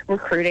to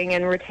recruiting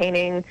and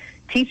retaining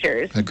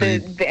teachers. The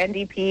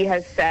NDP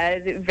has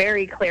said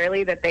very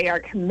clearly that they are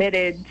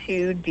committed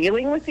to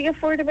dealing with the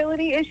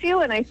affordability issue,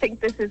 and I think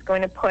this is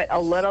going to put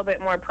a little bit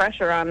more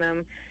pressure on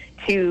them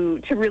to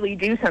really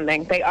do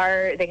something. They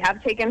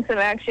have taken some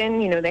action.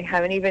 They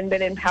haven't even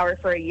been in power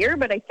for a year,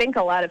 but I think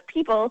a lot of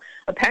people,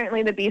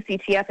 apparently the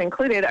BCTF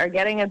included, are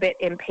getting a bit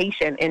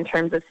impatient in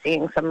terms of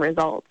seeing some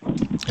results.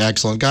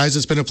 Excellent. Guys,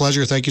 it's been a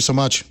pleasure. Thank you so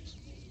much.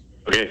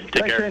 Okay,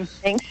 take care. Shane.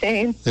 Thanks,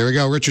 Shane. There we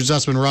go. Richard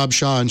Zussman, Rob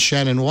Shaw, and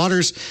Shannon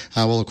Waters.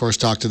 We'll, of course,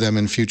 talk to them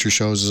in future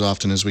shows as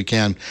often as we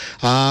can.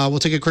 We'll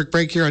take a quick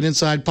break here on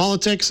Inside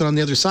Politics, and on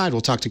the other side, we'll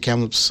talk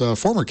to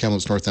former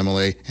Kamloops North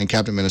MLA and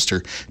Cabinet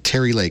Minister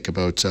Terry Lake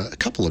about a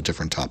couple of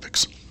different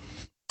topics.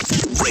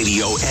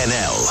 Radio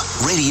NL,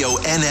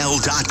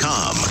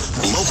 RadioNL.com.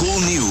 Local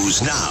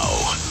news now.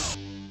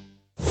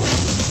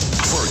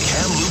 For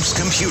Kamloops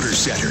Computer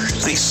Center,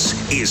 this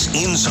is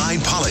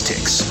Inside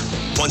Politics.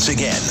 Once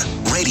again,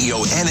 Radio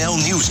NL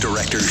News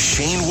Director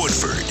Shane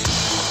Woodford.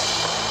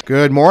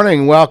 Good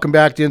morning. Welcome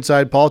back to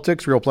Inside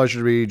Politics. Real pleasure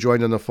to be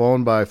joined on the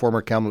phone by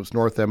former Kamloops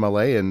North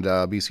MLA and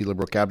BC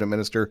Liberal Cabinet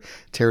Minister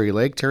Terry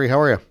Lake. Terry, how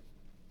are you?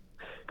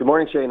 Good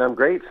morning, Shane. I'm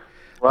great.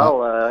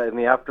 Well, in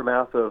the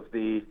aftermath of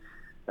the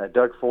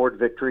Doug Ford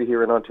victory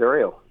here in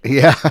Ontario.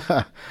 Yeah,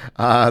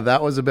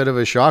 that was a bit of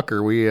a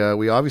shocker. We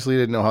obviously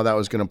didn't know how that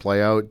was going to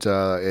play out.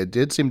 It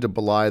did seem to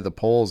belie the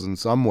polls in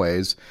some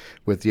ways,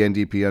 with the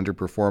NDP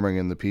underperforming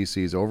and the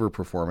PCs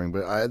overperforming.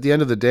 But at the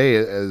end of the day,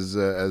 as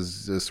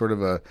sort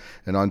of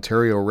an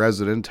Ontario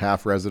resident,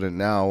 half resident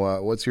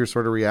now, what's your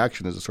sort of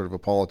reaction as a sort of a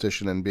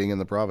politician and being in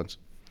the province?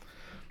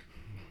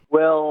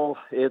 Well,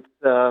 it's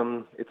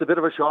a bit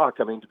of a shock.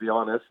 I mean, to be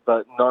honest,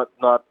 but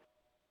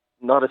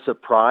not a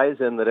surprise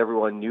in that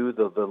everyone knew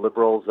the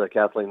Liberals,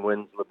 Kathleen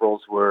Wynne's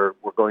Liberals were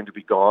going to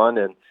be gone.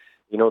 And,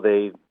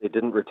 they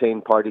didn't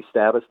retain party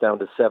status down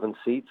to 7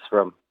 seats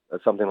from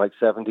something like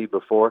 70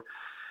 before.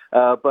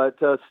 But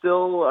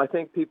still, I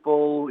think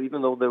people,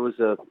 even though there was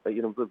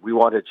we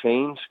want to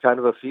change kind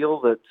of a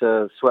feel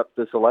that swept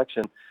this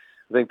election,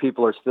 I think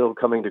people are still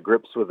coming to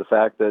grips with the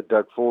fact that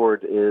Doug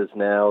Ford is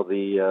now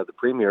the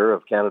Premier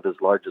of Canada's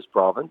largest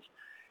province.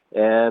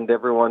 And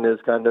everyone is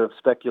kind of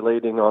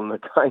speculating on the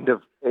kind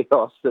of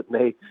chaos that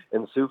may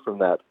ensue from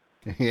that.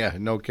 Yeah,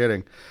 no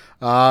kidding.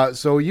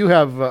 So you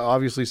have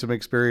obviously some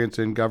experience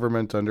in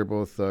government under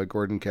both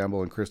Gordon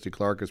Campbell and Christy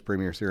Clark as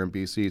premiers here in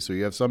BC. So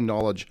you have some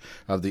knowledge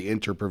of the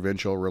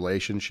interprovincial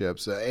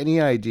relationships.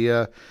 Any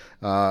idea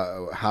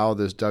how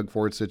this Doug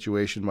Ford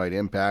situation might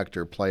impact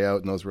or play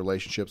out in those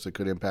relationships that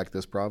could impact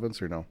this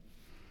province, or no?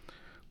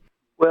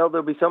 Well,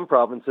 there'll be some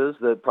provinces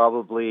that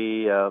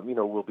probably,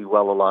 will be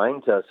well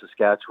aligned.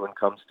 Saskatchewan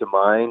comes to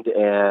mind,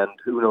 and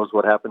who knows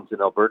what happens in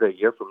Alberta a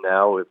year from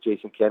now if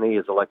Jason Kenney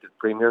is elected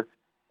premier.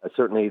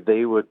 Certainly,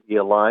 they would be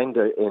aligned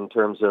in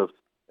terms of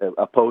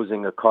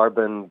opposing a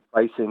carbon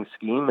pricing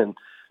scheme. In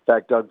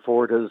fact, Doug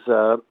Ford has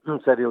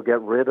said he'll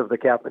get rid of the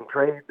cap and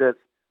trade that's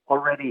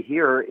already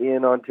here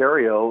in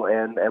Ontario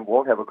and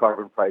won't have a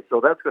carbon price.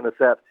 So that's going to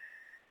set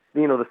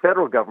the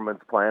federal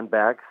government's plan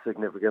back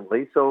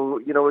significantly.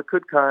 So, it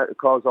could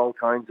cause all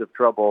kinds of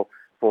trouble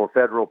for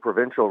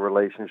federal-provincial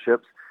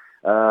relationships.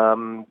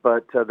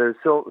 But there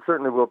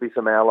certainly will be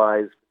some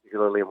allies,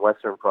 particularly in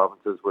Western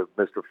provinces, with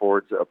Mr.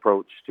 Ford's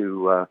approach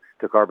to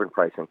carbon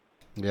pricing.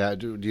 Yeah.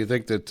 Do you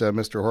think that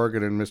Mr.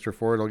 Horgan and Mr.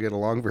 Ford will get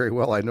along very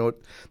well? I know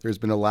there's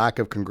been a lack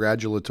of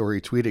congratulatory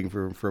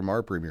tweeting from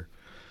our premier.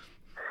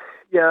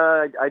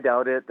 Yeah, I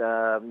doubt it.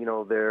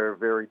 They're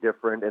very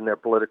different in their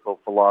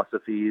political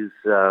philosophies.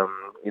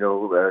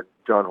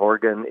 John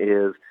Horgan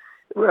is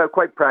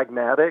quite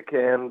pragmatic,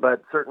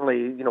 but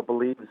certainly,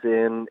 believes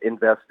in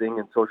investing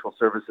in social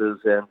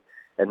services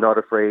and not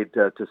afraid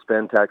to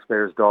spend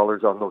taxpayers'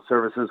 dollars on those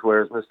services.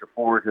 Whereas Mr.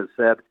 Ford has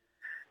said,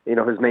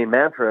 his main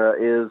mantra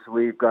is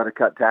we've got to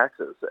cut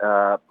taxes.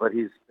 But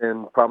he's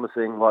been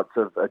promising lots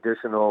of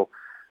additional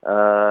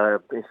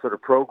sort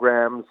of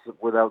programs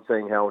without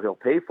saying how he'll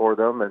pay for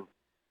them, and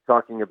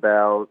talking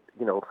about,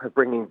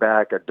 bringing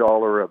back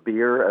 $1 a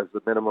beer as the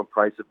minimum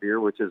price of beer,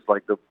 which is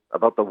like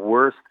about the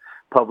worst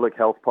public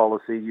health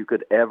policy you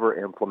could ever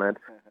implement.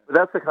 But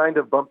that's the kind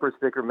of bumper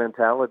sticker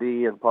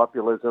mentality and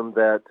populism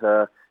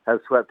that has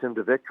swept him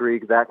to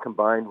victory, that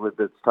combined with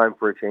it's time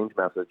for a change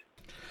message.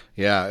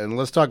 Yeah, and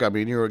let's talk,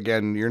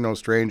 you're no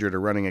stranger to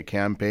running a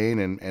campaign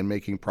and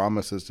making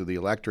promises to the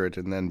electorate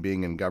and then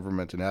being in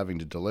government and having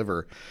to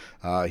deliver.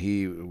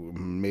 He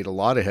made a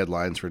lot of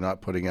headlines for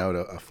not putting out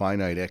a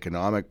finite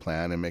economic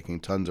plan and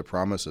making tons of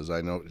promises.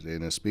 I know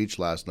in his speech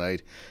last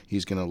night,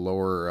 he's going to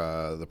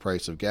lower the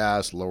price of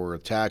gas, lower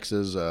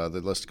taxes,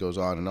 the list goes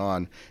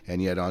on,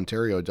 and yet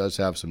Ontario does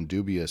have some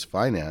dubious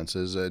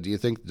finances. Do you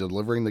think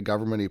delivering the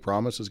government he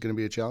promised is going to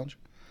be a challenge?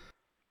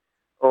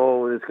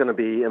 Oh, it's going to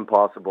be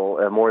impossible,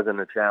 more than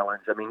a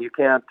challenge. I mean, you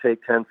can't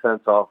take 10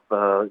 cents off,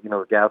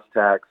 gas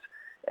tax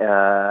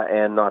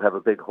and not have a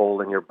big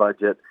hole in your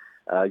budget.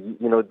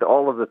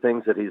 All of the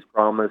things that he's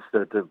promised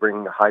to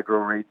bring hydro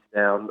rates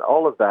down,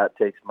 all of that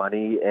takes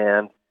money.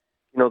 And,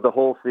 the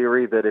whole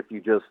theory that if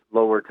you just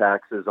lower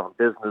taxes on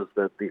business,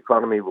 that the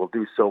economy will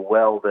do so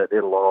well that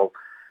it'll all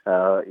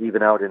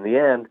even out in the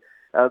end,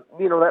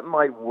 that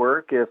might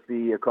work if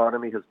the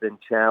economy has been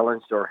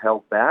challenged or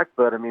held back.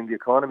 But, I mean, the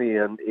economy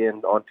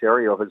in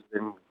Ontario has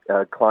been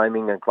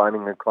climbing and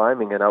climbing and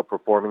climbing and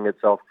outperforming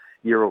itself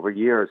year over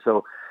year.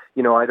 So,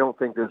 I don't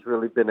think there's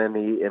really been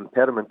any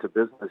impediment to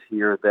business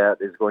here that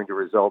is going to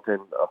result in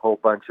a whole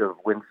bunch of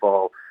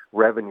windfall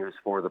revenues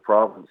for the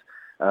province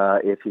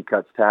if he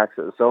cuts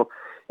taxes. So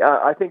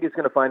I think he's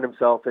going to find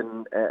himself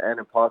in an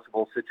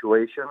impossible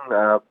situation.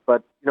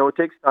 But, it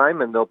takes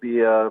time, and there'll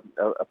be a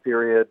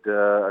period,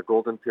 a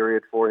golden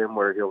period for him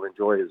where he'll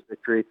enjoy his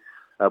victory.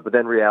 But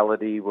then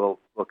reality will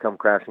come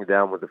crashing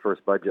down with the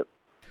first budget.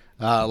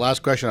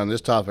 Last question on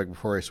this topic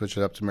before I switch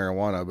it up to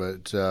marijuana,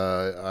 but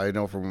I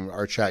know from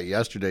our chat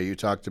yesterday you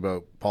talked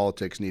about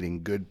politics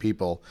needing good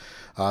people.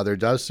 There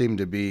does seem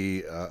to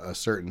be a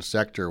certain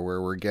sector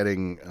where we're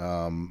getting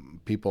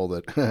people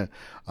that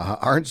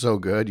aren't so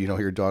good,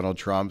 your Donald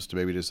Trumps, to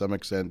maybe to some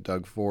extent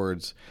Doug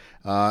Fords.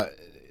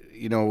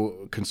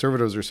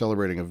 Conservatives are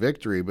celebrating a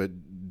victory, but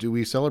do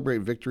we celebrate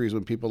victories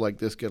when people like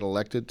this get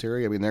elected,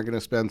 Terry? I mean, they're going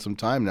to spend some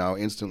time now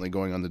instantly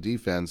going on the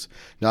defense,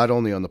 not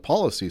only on the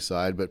policy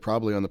side, but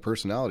probably on the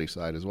personality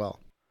side as well.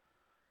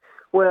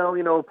 Well,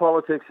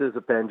 politics is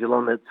a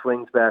pendulum. It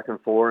swings back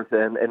and forth,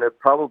 and it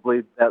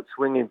probably, that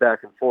swinging back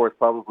and forth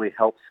probably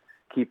helps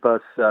keep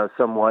us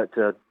somewhat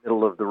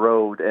middle of the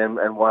road.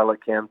 And while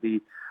it can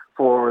be,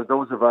 for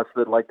those of us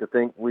that like to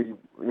think we,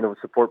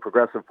 support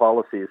progressive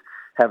policies,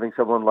 having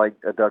someone like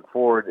Doug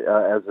Ford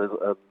as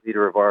a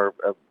leader of our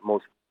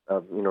most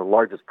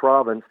largest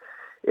province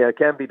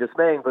can be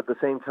dismaying, but at the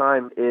same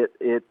time,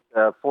 it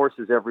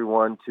forces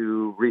everyone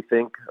to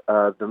rethink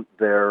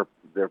their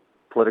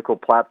political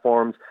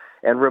platforms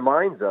and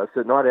reminds us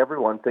that not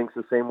everyone thinks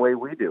the same way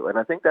we do. And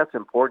I think that's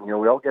important.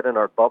 We all get in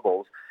our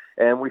bubbles,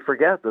 and we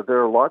forget that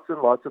there are lots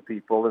and lots of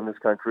people in this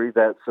country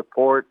that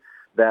support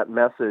that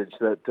message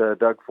that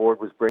Doug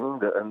Ford was bringing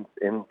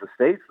in the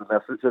States, the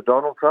message that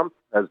Donald Trump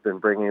has been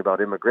bringing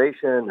about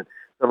immigration and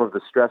some of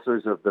the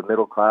stressors of the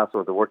middle class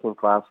or the working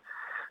class.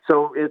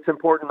 So it's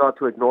important not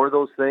to ignore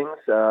those things,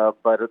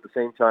 but at the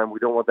same time, we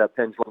don't want that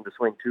pendulum to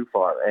swing too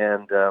far.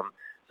 And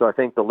so I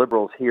think the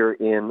Liberals here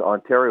in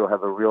Ontario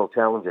have a real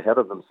challenge ahead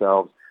of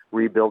themselves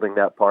rebuilding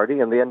that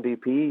party. And the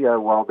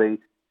NDP, while they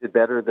did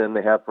better than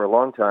they have for a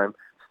long time,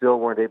 still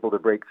weren't able to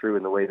break through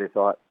in the way they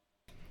thought.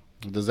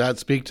 Does that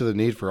speak to the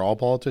need for all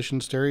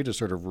politicians, Terry, to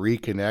sort of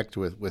reconnect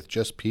with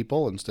just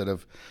people instead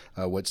of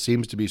what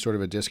seems to be sort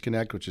of a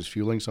disconnect, which is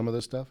fueling some of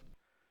this stuff?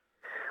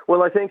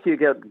 Well, I think you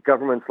get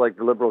governments like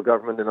the Liberal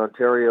government in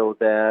Ontario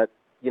that,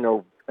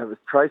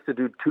 tries to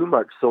do too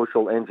much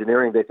social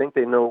engineering. They think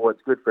they know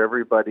what's good for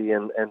everybody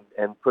and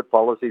put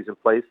policies in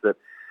place that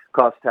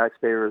cost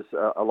taxpayers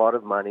a lot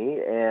of money.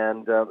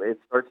 And it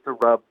starts to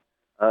rub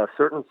a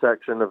certain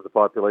section of the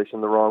population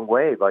the wrong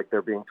way, like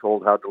they're being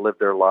told how to live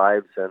their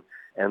lives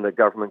and the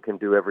government can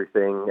do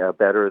everything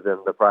better than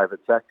the private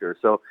sector.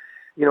 So,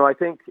 I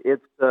think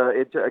it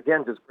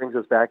again just brings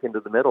us back into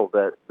the middle,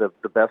 that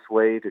the best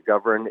way to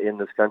govern in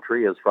this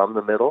country is from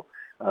the middle,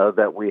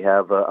 that we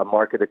have a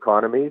market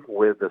economy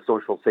with a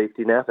social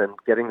safety net, and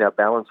getting that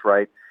balance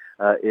right,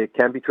 it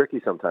can be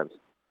tricky sometimes.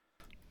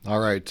 All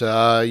right.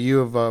 You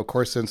have, of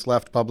course, since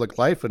left public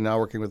life and now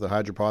working with the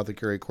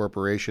Hydropothecary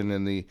Corporation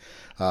in the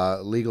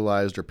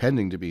legalized or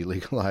pending to be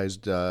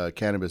legalized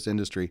cannabis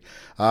industry.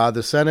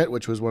 The Senate,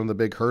 which was one of the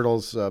big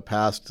hurdles,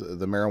 passed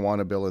the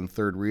marijuana bill in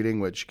third reading,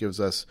 which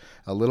gives us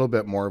a little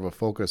bit more of a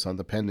focus on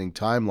the pending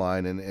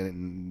timeline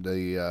and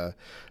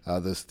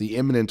the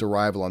imminent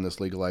arrival on this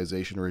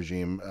legalization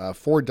regime.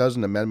 4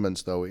 dozen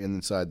amendments, though,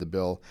 inside the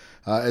bill.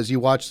 As you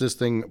watch this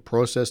thing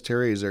process,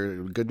 Terry, is there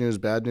good news,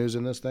 bad news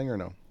in this thing or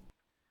no?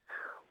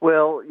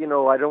 Well,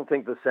 I don't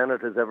think the Senate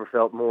has ever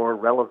felt more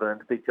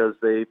relevant because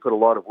they put a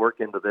lot of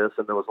work into this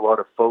and there was a lot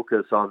of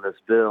focus on this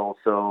bill.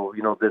 So,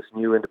 this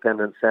new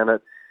independent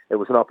Senate, it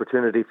was an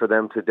opportunity for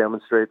them to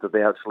demonstrate that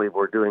they actually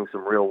were doing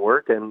some real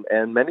work.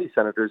 And many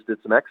senators did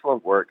some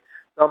excellent work,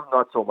 some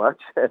not so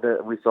much.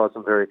 And we saw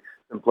some very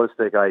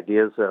simplistic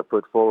ideas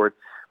put forward.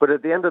 But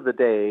at the end of the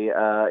day,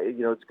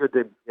 it's good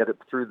to get it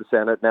through the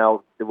Senate.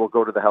 Now it will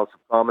go to the House of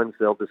Commons.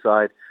 They'll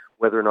decide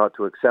whether or not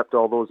to accept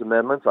all those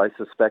amendments. I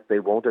suspect they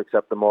won't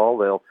accept them all.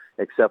 They'll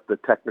accept the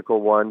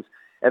technical ones.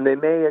 And they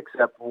may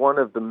accept one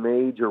of the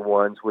major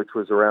ones, which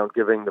was around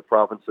giving the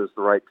provinces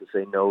the right to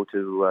say no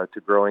to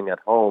growing at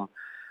home.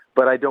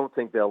 But I don't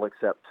think they'll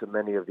accept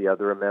many of the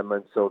other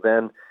amendments. So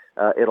then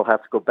it'll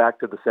have to go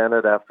back to the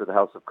Senate after the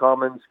House of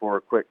Commons for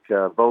a quick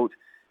vote.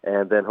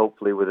 And then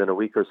hopefully within a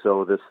week or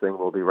so, this thing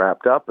will be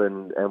wrapped up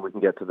and we can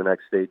get to the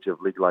next stage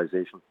of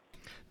legalization.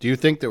 Do you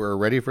think that we're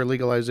ready for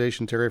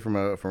legalization, Terry, from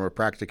a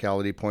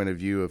practicality point of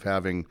view of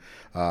having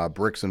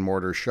bricks and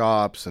mortar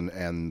shops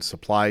and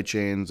supply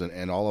chains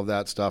and all of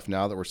that stuff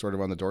now that we're sort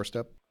of on the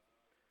doorstep?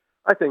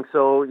 I think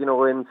so.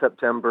 In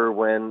September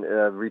when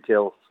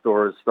retail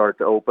stores start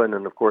to open,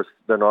 and of course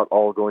they're not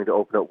all going to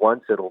open at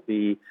once, it'll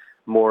be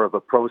more of a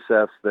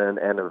process than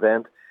an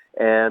event.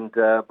 And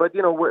but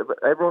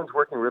everyone's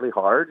working really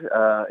hard.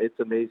 It's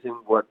amazing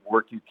what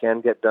work you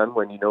can get done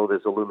when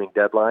there's a looming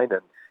deadline,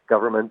 and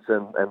governments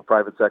and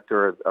private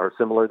sector are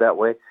similar that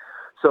way.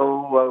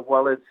 So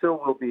while it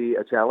still will be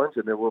a challenge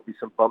and there will be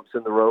some bumps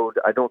in the road,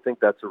 I don't think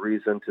that's a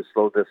reason to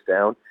slow this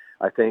down.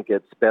 I think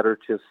it's better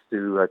just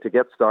to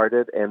get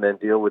started and then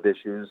deal with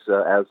issues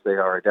as they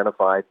are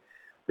identified,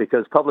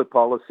 because public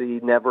policy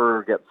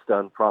never gets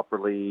done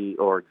properly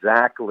or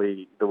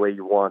exactly the way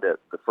you want it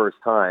the first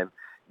time.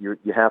 You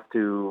have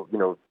to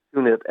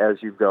tune it as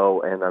you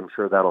go, and I'm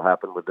sure that'll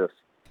happen with this.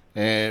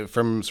 And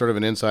from sort of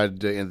an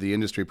inside in the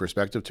industry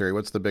perspective, Terry,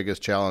 what's the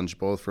biggest challenge,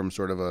 both from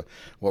sort of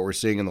what we're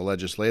seeing in the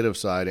legislative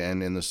side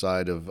and in the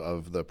side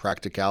of the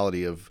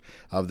practicality of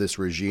this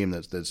regime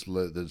that's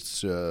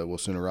will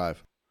soon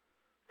arrive?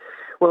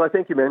 Well, I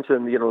think you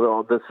mentioned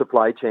the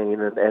supply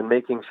chain and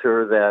making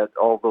sure that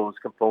all those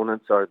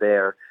components are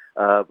there.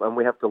 And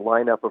we have to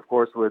line up, of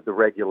course, with the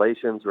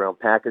regulations around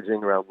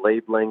packaging, around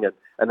labeling,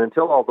 and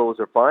until all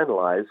those are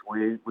finalized,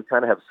 we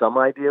kind of have some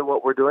idea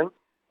what we're doing.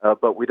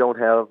 But we don't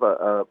have,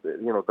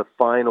 the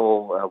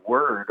final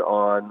word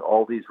on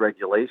all these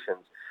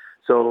regulations.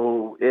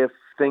 So if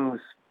things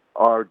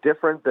are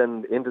different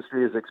than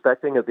industry is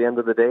expecting at the end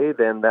of the day,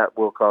 then that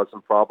will cause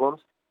some problems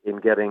in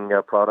getting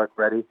product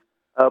ready.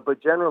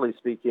 But generally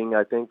speaking,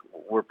 I think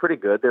we're pretty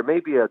good. There may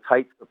be a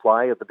tight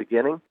supply at the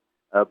beginning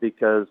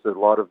because a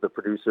lot of the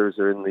producers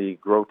are in the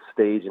growth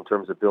stage in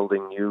terms of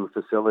building new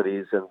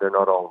facilities, and they're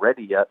not all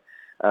ready yet.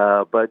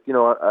 But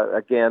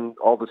again,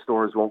 all the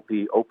stores won't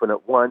be open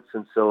at once,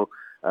 and so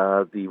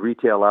the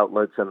retail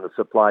outlets and the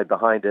supply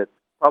behind it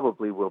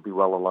probably will be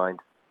well aligned.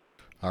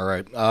 All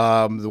right.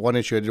 The one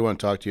issue I do want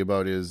to talk to you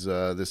about is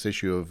this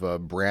issue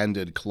of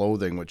branded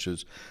clothing, which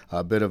is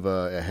a bit of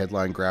a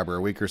headline grabber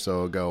a week or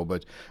so ago.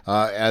 But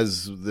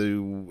as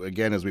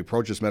we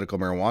approach this medical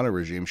marijuana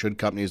regime, should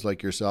companies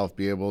like yourself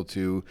be able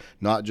to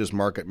not just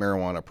market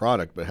marijuana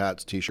product, but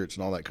hats, T-shirts,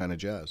 and all that kind of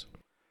jazz?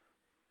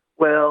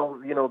 Well,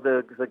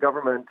 the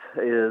government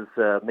is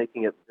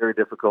making it very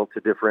difficult to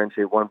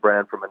differentiate one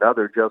brand from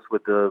another just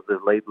with the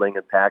labeling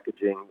and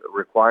packaging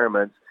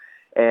requirements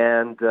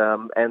and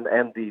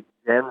the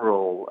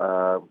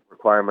general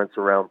requirements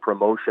around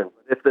promotion.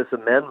 If this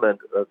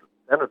amendment is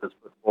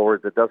put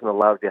forward that doesn't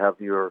allow you to have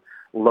your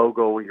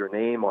logo or your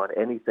name on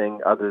anything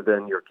other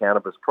than your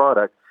cannabis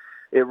product,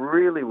 it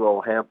really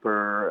will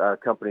hamper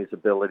companies'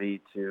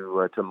 ability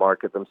to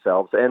market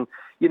themselves. And,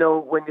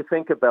 when you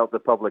think about the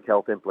public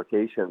health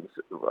implications,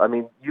 I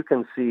mean, you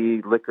can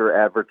see liquor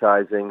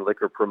advertising,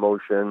 liquor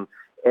promotion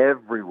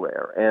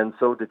everywhere. And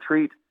so to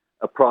treat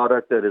a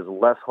product that is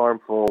less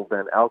harmful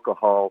than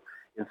alcohol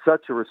in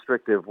such a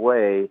restrictive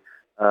way,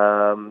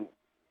 number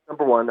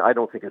one, I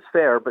don't think it's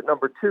fair, but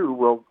number two,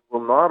 will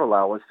not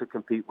allow us to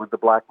compete with the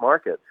black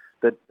market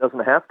that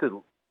doesn't have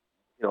to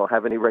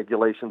have any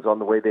regulations on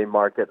the way they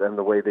market and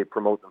the way they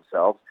promote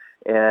themselves.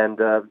 And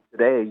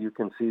today you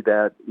can see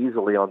that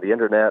easily on the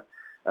internet.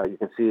 You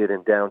can see it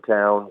in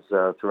downtowns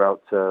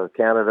throughout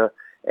Canada.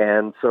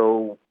 And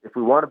so if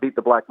we want to beat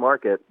the black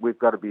market, we've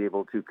got to be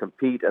able to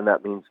compete, and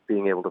that means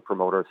being able to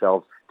promote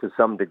ourselves to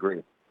some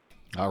degree.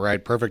 All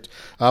right, perfect.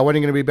 When are you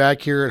going to be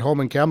back here at home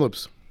in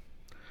Kamloops?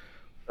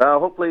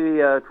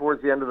 Hopefully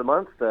towards the end of the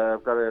month.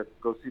 I've got to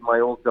go see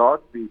my old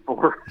dog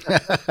before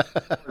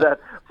that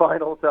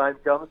final time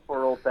comes.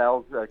 Poor old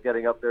pal's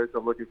getting up there, so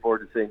I'm looking forward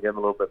to seeing him a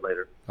little bit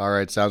later. All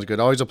right, sounds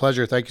good. Always a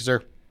pleasure. Thank you,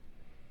 sir.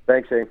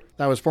 Thanks, Shane.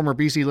 That was former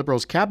BC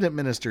Liberals Cabinet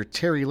Minister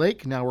Terry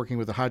Lake, now working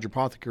with the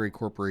Hydropothecary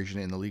Corporation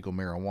in the legal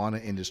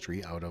marijuana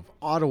industry out of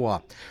Ottawa.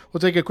 We'll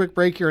take a quick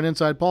break here on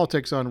Inside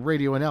Politics on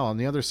Radio NL. On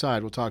the other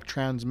side, we'll talk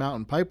Trans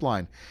Mountain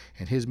Pipeline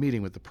and his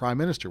meeting with the Prime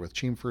Minister with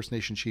Team First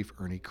Nation Chief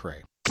Ernie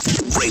Cray.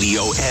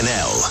 Radio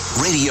NL,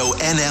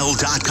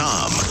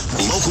 RadioNL.com.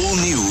 Local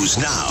news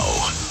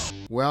now.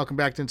 Welcome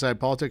back to Inside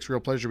Politics. Real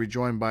pleasure to be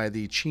joined by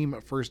the Team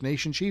First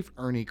Nation Chief,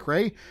 Ernie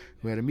Cray,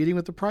 who had a meeting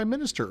with the Prime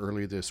Minister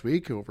earlier this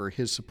week over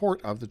his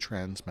support of the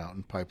Trans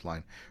Mountain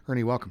Pipeline.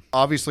 Ernie, welcome.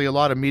 Obviously, a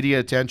lot of media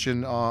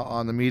attention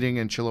on the meeting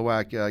in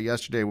Chilliwack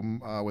yesterday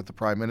with the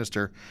Prime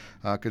Minister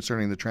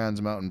concerning the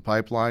Trans Mountain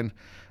Pipeline.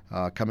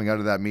 Coming out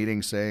of that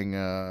meeting saying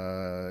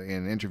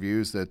in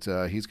interviews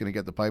that he's going to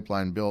get the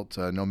pipeline built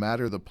no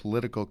matter the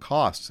political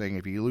cost, saying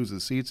if he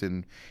loses seats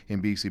in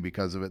BC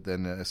because of it,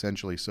 then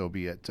essentially so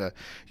be it.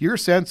 Your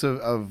sense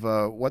of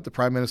what the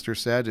Prime Minister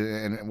said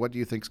and what do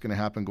you think is going to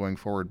happen going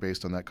forward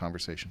based on that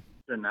conversation?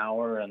 An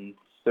hour and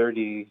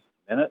 30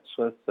 minutes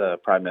with the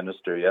Prime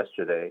Minister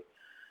yesterday,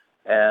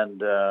 and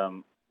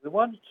we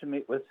wanted to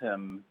meet with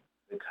him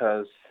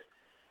because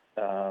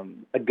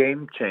a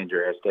game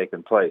changer has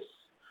taken place.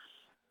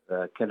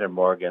 Kinder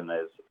Morgan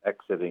is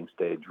exiting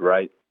stage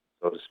right,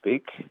 so to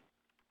speak.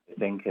 I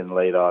think, in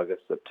late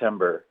August,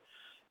 September.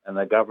 And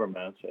the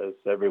government, as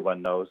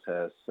everyone knows,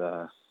 has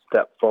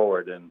stepped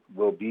forward and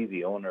will be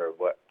the owner of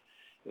what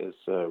is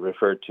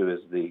referred to as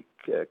the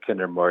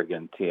Kinder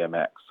Morgan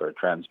TMX, or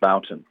Trans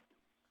Mountain.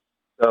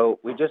 So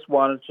we just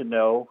wanted to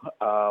know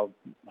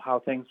how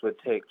things would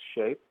take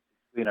shape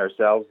between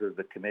ourselves as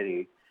the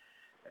committee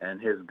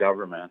and his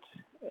government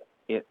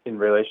in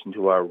relation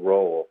to our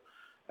role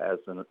as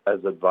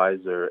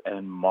advisor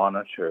and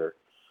monitor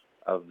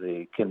of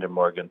the Kinder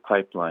Morgan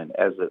pipeline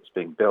as it's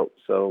being built.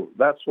 So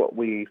that's what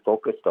we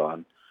focused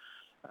on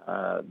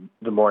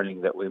the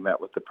morning that we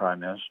met with the Prime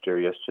Minister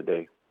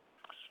yesterday.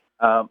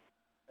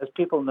 As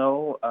people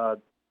know,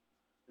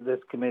 this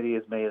committee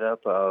is made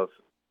up of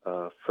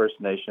First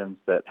Nations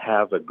that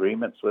have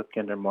agreements with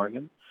Kinder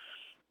Morgan.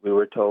 We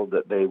were told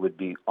that they would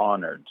be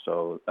honored.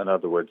 So, in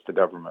other words, the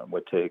government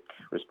would take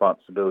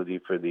responsibility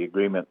for the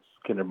agreements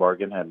Kinder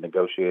Morgan had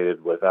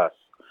negotiated with us,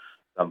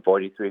 some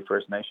 43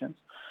 First Nations.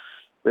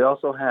 We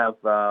also have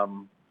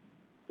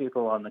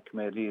people on the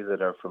committee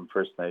that are from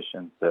First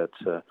Nations that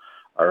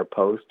are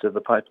opposed to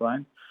the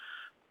pipeline.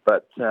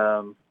 But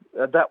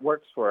that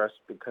works for us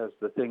because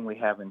the thing we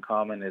have in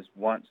common is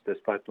once this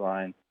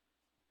pipeline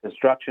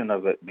construction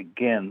of it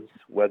begins,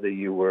 whether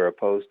you were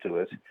opposed to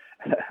it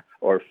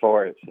or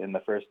for it in the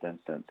first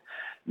instance,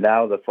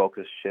 now the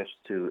focus shifts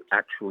to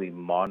actually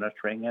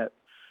monitoring it,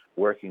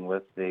 working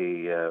with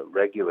the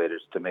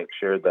regulators to make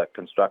sure that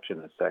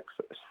construction is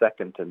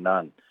second to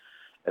none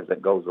as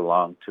it goes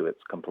along to its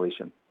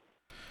completion.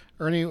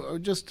 Ernie,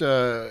 just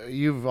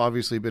you've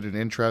obviously been an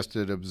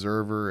interested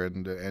observer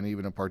and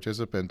even a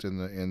participant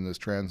in this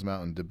Trans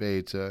Mountain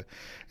debate,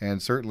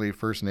 and certainly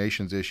First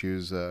Nations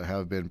issues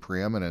have been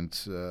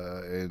preeminent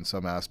in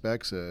some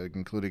aspects,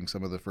 including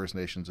some of the First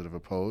Nations that have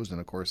opposed, and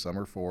of course some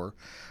are for.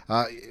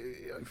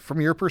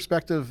 From your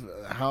perspective,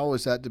 how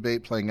is that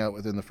debate playing out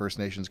within the First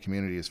Nations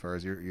community as far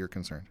as you're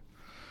concerned?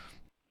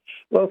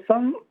 Well,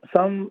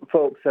 some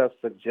folks have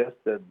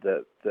suggested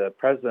that the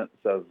presence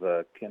of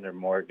Kinder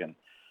Morgan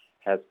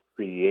has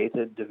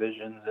created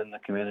divisions in the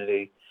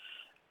community.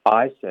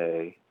 I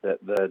say that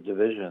the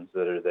divisions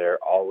that are there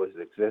always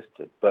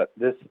existed, but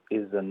this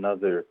is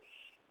another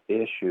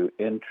issue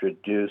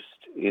introduced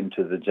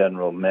into the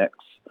general mix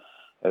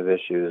of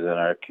issues in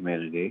our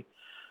community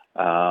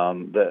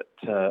that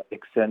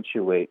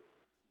accentuate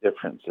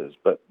differences.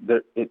 But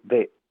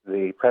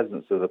the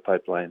presence of the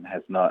pipeline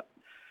has not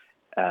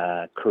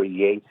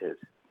created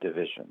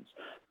divisions.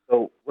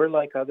 So we're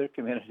like other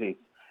communities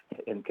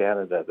in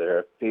Canada. There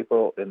are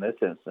people in this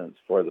instance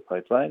for the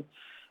pipeline,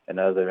 in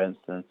other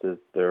instances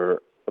they're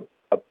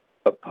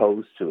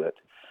opposed to it.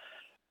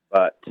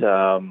 But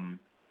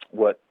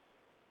what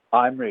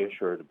I'm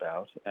reassured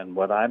about and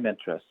what I'm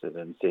interested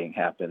in seeing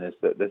happen is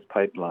that this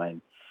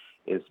pipeline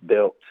is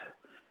built,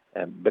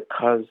 and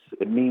because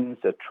it means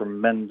a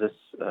tremendous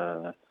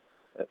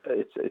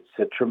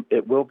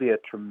it will be a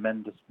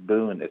tremendous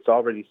boon. It's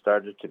already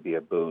started to be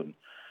a boon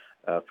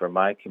for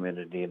my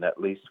community and at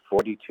least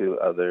 42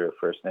 other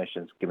First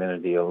Nations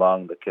community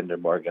along the Kinder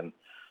Morgan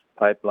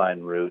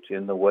pipeline route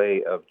in the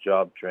way of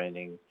job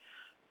training,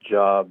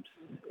 jobs.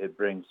 It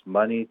brings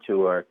money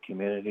to our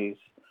communities.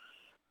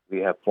 We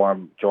have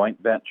formed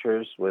joint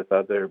ventures with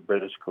other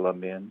British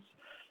Columbians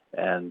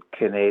and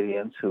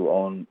Canadians who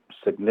own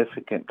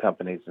significant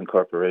companies and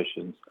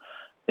corporations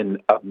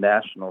of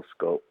national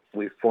scope.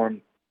 We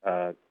formed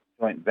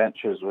joint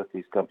ventures with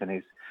these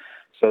companies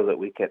so that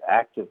we could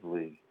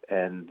actively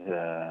and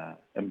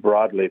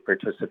broadly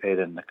participate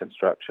in the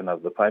construction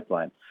of the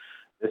pipeline.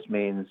 This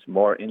means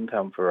more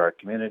income for our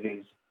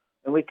communities,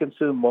 and we can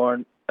assume more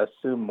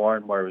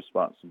and more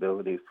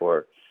responsibility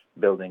for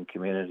building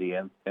community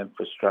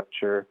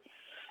infrastructure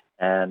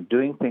and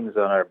doing things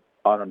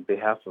on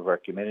behalf of our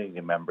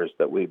community members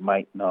that we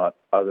might not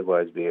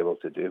otherwise be able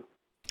to do.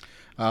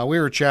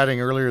 We were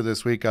chatting earlier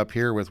this week up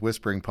here with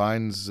Whispering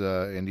Pines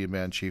Indian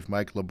Band Chief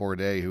Mike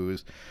Laborde, who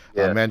was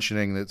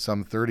mentioning that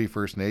some 30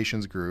 First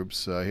Nations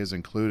groups, his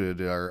included,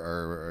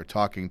 are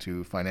talking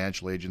to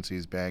financial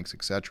agencies, banks,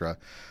 etc.,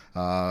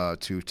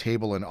 to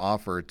table an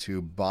offer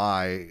to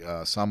buy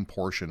some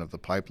portion of the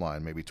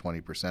pipeline, maybe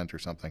 20% or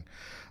something.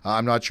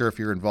 I'm not sure if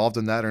you're involved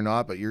in that or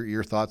not, but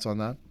your thoughts on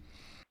that?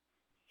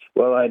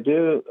 Well, I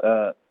do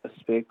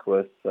speak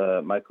with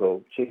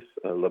Michael Chief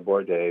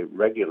Laborde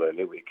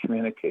regularly. We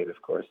communicate,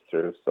 of course,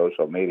 through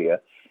social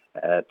media,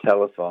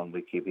 telephone.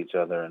 We keep each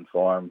other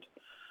informed.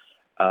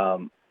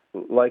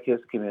 Like his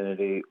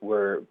community,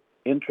 we're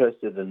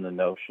interested in the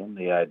notion,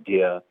 the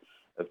idea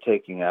of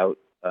taking out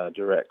a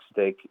direct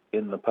stake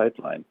in the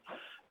pipeline.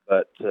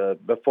 But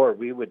before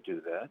we would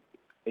do that,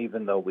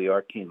 even though we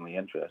are keenly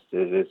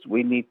interested,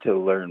 we need to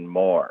learn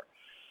more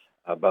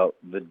about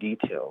the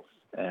details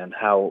and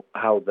how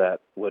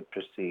that would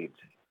proceed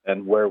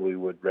and where we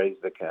would raise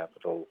the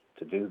capital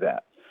to do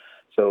that.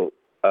 So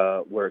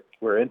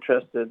we're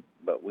interested,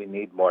 but we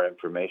need more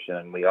information,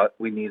 and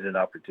we need an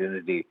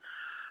opportunity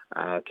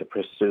to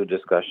pursue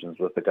discussions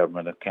with the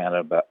government of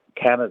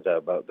Canada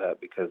about that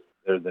because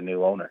they're the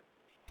new owner.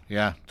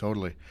 Yeah,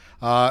 totally.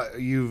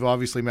 You've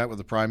obviously met with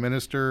the Prime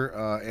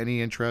Minister.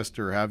 Any interest,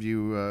 or have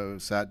you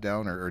sat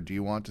down, or do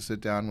you want to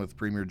sit down with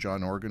Premier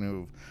John Horgan,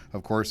 who,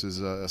 of course,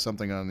 is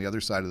something on the other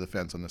side of the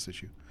fence on this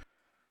issue?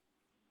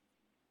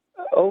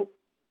 Oh,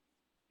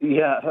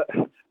 yeah.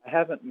 I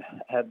haven't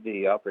had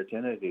the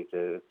opportunity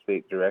to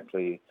speak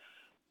directly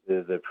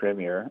to the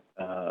Premier.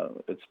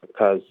 It's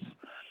because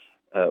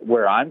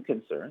where I'm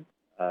concerned,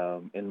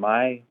 in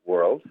my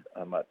world,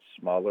 a much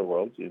smaller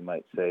world, you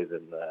might say,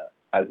 than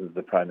as is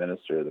the Prime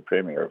Minister or the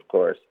Premier, of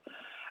course,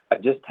 I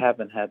just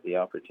haven't had the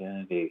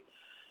opportunity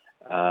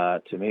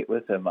to meet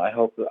with him. I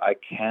hope that I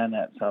can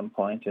at some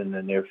point in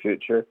the near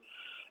future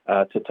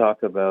to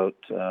talk about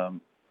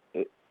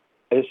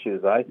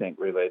issues, I think,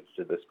 related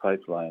to this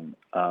pipeline,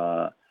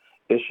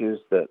 issues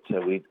that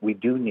we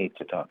do need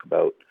to talk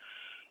about,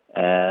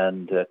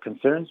 and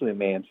concerns we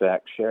may in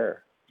fact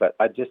share. But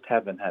I just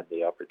haven't had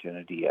the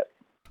opportunity yet.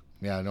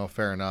 Yeah, no,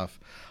 fair enough.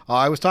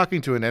 I was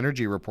talking to an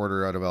energy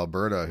reporter out of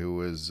Alberta who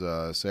was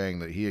saying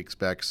that he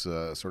expects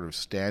sort of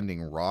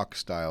standing rock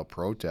style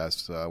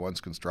protests once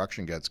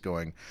construction gets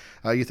going.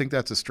 You think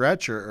that's a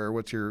stretch, or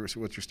what's your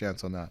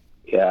stance on that?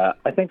 Yeah,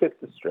 I think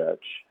it's a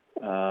stretch.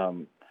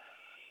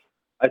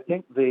 I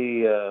think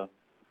the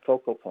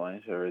focal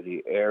point, or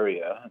the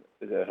area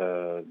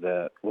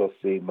that we'll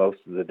see most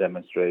of the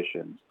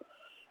demonstrations,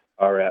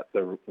 are at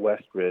the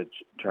Westridge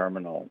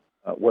terminal,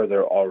 where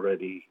they're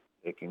already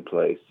taking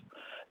place.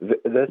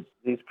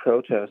 These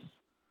protests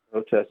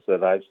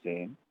that I've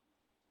seen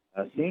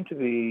seem to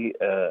be,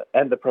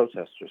 and the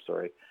protesters,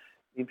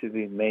 seem to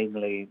be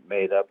mainly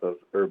made up of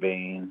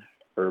urban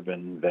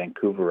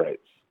Vancouverites,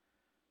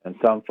 and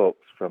some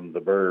folks from the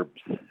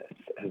burbs,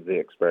 as the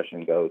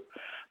expression goes.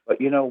 But,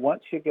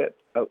 once you get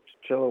out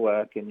to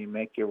Chilliwack and you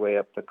make your way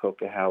up to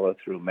Coquihalla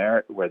through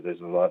Merritt, where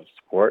there's a lot of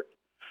support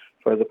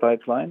for the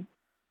pipeline,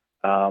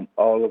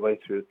 all the way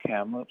through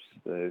Kamloops,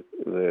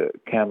 the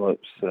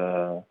Kamloops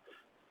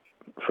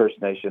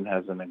First Nation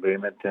has an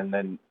agreement, and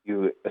then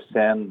you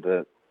ascend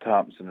the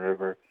Thompson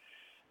River,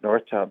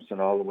 North Thompson,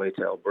 all the way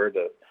to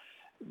Alberta.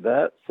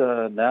 That's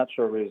a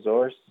natural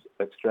resource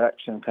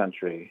extraction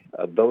country.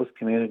 Those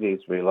communities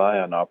rely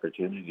on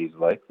opportunities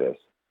like this.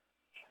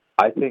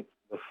 I think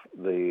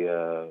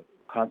the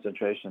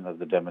concentration of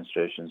the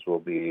demonstrations will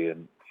be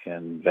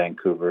in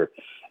Vancouver,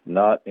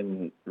 not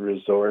in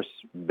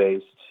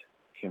resource-based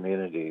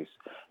communities,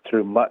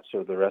 through much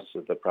of the rest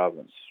of the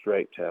province,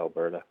 straight to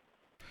Alberta.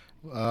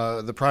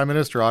 The Prime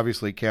Minister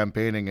obviously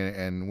campaigning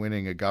and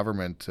winning a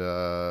government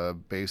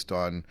based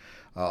on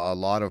a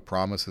lot of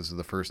promises to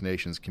the First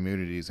Nations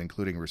communities,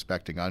 including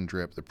respecting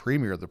UNDRIP. The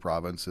Premier of the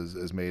province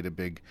has made a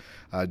big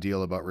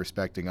deal about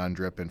respecting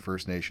UNDRIP and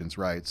First Nations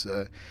rights.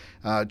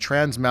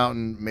 Trans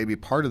Mountain may be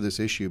part of this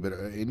issue, but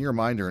in your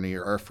mind, Ernie,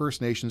 are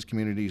First Nations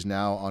communities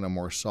now on a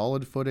more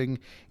solid footing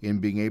in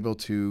being able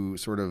to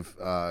sort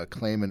of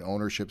claim an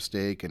ownership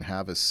stake and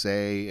have a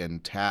say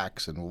in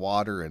tax and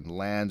water and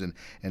land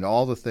and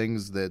all the things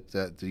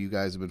that you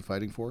guys have been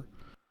fighting for?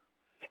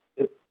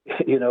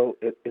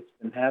 It's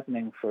been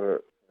happening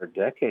for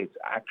decades,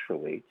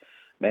 actually.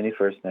 Many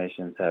First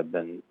Nations have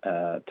been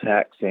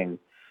taxing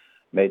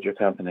major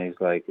companies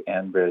like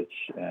Enbridge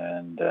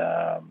and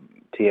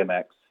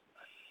TMX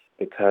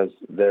because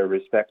their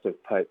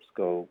respective pipes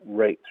go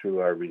right through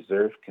our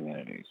reserve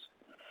communities.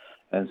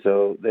 And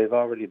so they've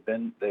already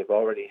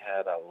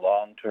had a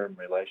long-term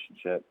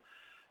relationship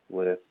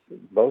with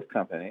both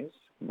companies.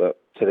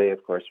 But today,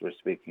 of course, we're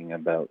speaking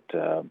about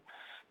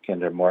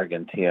Kinder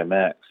Morgan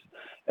TMX.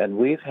 And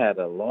we've had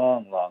a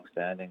long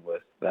standing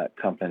with that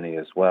company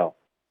as well.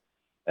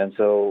 And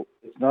so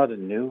it's not a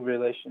new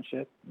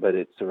relationship, but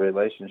it's a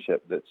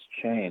relationship that's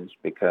changed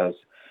because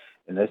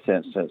in this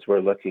instance, we're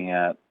looking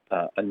at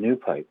a new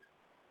pipe,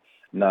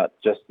 not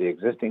just the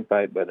existing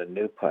pipe, but a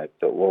new pipe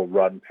that will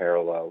run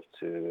parallel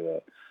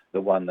to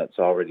the one that's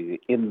already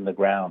in the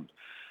ground.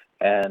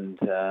 And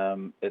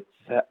it's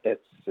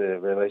a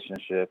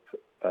relationship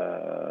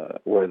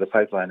where the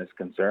pipeline is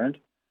concerned,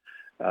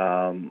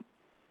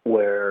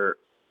 where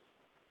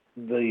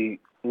the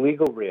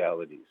legal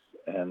realities,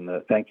 and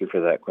thank you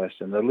for that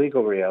question, the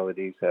legal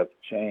realities have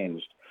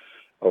changed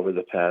over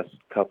the past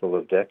couple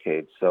of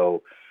decades.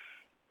 So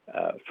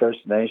First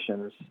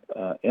Nations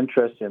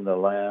interest in the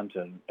land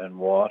and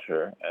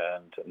water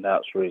and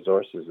natural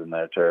resources in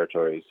their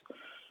territories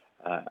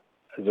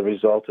as a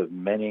result of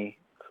many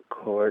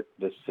court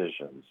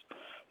decisions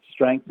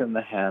strengthen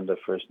the hand of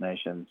First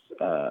Nations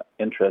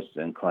interests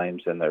and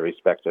claims in their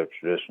respective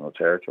traditional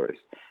territories.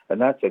 And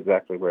that's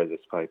exactly where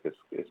this pipe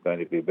is going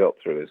to be built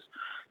through, is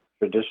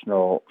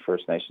traditional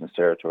First Nations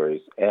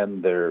territories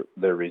and their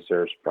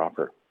reserves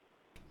proper.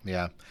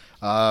 Yeah.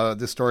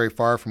 This story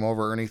far from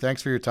over, Ernie.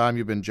 Thanks for your time.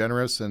 You've been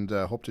generous, and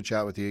hope to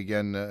chat with you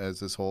again as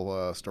this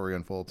whole story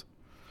unfolds.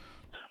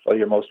 Well,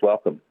 you're most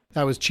welcome.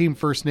 That was Team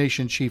First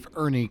Nation Chief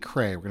Ernie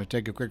Cray. We're going to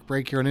take a quick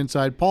break here on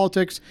Inside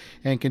Politics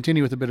and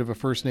continue with a bit of a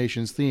First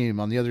Nations theme.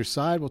 On the other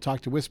side, we'll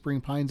talk to Whispering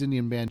Pines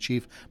Indian Band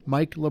Chief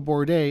Mike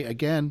Laborde,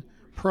 again,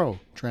 pro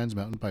Trans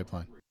Mountain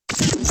Pipeline.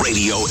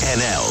 Radio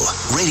NL,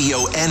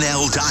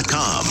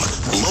 RadioNL.com.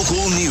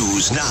 Local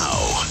news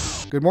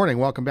now. Good morning.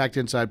 Welcome back to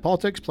Inside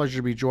Politics. Pleasure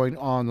to be joined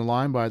on the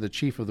line by the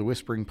chief of the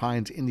Whispering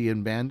Pines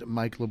Indian Band,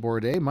 Mike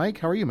Laborde. Mike,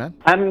 how are you, man?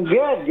 I'm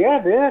good.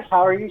 Yeah, good.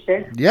 How are you,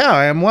 Shane? Yeah,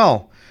 I am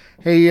well.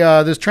 Hey,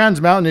 this Trans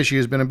Mountain issue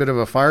has been a bit of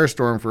a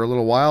firestorm for a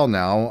little while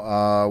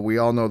now. We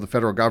all know the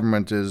federal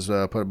government has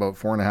put about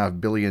 $4.5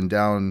 billion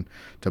down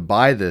to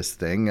buy this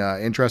thing.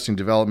 Interesting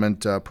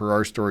development per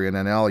our story in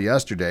NL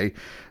yesterday.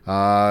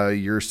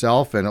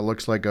 Yourself and it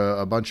looks like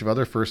a bunch of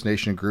other First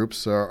Nation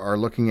groups are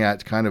looking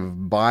at kind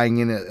of buying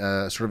in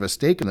sort of a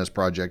stake in this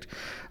project.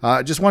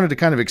 Just wanted to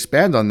kind of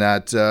expand on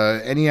that.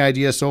 Any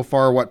idea so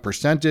far what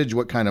percentage,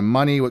 what kind of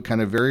money, what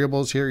kind of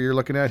variables here you're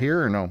looking at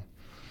here, or no?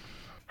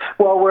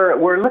 Well,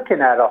 we're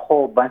looking at a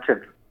whole bunch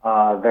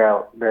of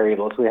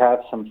variables. We have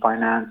some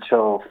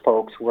financial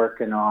folks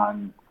working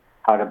on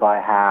how to buy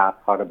half,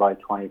 how to buy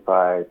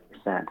 25%,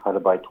 how to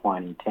buy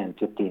 20, 10,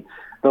 15,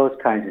 those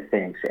kinds of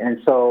things.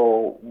 And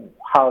so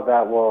how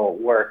that will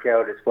work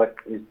out is what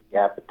is the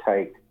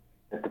appetite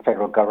that the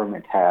federal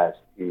government has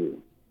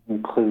to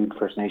include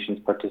First Nations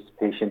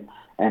participation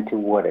and to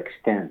what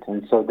extent.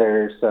 And so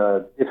there's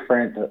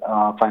different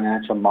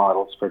financial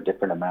models for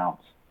different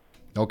amounts.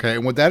 Okay,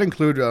 and would that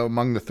include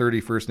among the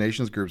 30 First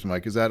Nations groups,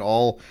 Mike? Is that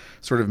all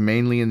sort of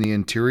mainly in the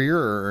interior,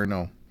 or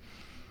no?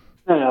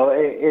 No,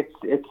 it's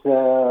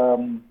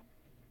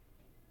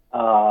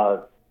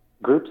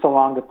groups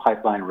along the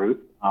pipeline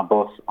route,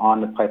 both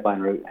on the pipeline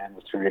route and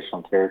with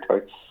traditional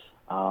territory,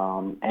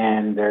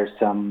 and there's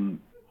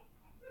some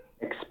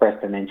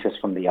expressed an interest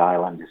from the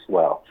island as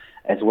well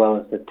as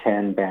the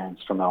 10 bands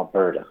from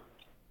Alberta.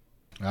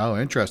 Oh,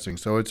 interesting.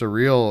 So it's a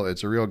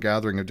real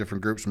gathering of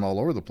different groups from all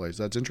over the place.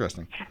 That's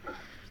interesting.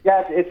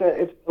 Yeah,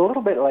 it's a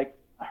little bit like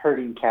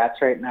herding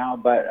cats right now,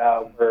 but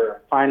we're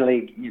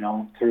finally,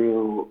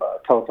 through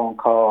telephone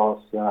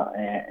calls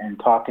and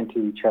talking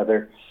to each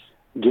other,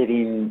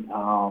 getting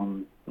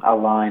a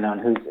line on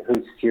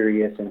who's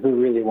serious and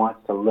who really wants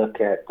to look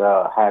at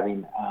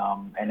having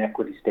an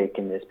equity stake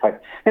in this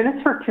pipe. And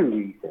it's for two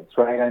reasons,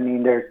 right? I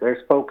mean,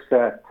 there's folks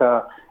that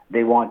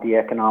they want the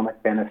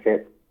economic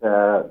benefits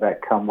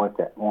that come with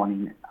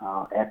owning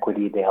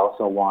equity. They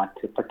also want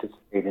to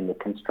participate in the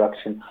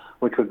construction,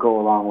 which would go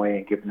a long way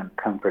in giving them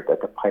comfort that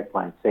the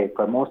pipeline's safe.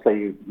 But most of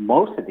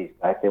these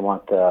guys, they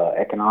want the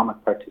economic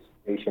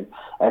participation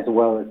as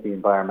well as the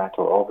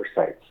environmental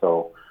oversight.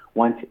 So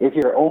if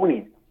you're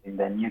owning something,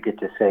 then you get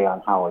to say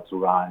on how it's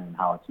run and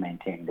how it's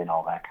maintained and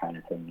all that kind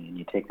of thing. And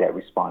you take that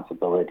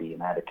responsibility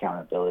and that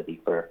accountability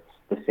for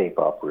the safe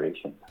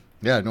operation.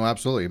 Yeah, no,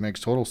 absolutely. It makes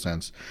total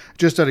sense.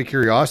 Just out of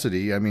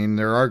curiosity, I mean,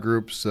 there are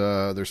groups,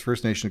 there's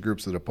First Nation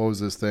groups that oppose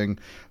this thing,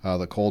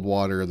 the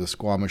Coldwater, the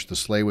Squamish, the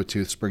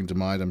Tsleil-Waututh spring to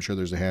mind. I'm sure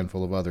there's a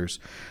handful of others.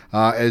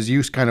 As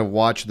you kind of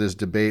watch this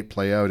debate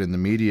play out in the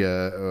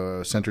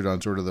media, centered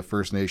on sort of the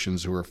First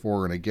Nations who are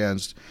for and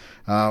against,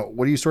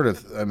 what do you sort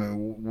of,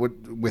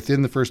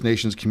 within the First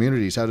Nations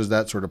communities, how does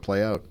that sort of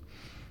play out?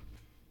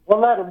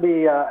 Well, that'll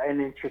be an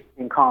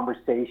interesting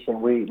conversation.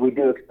 We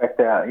do expect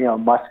that,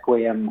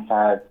 Musqueam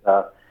has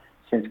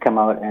since come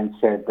out and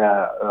said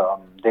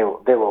they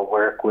will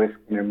work with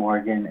Kinder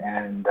Morgan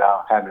and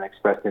haven't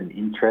expressed an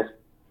interest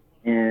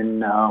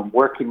in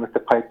working with the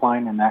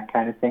pipeline and that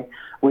kind of thing.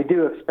 We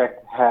do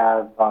expect to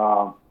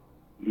have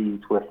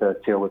meetings with the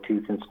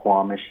Tsleil-Waututh and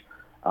Squamish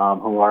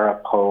who are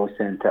opposed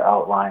and to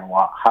outline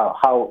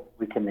how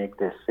we can make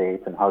this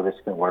safe and how this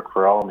can work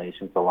for all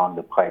nations along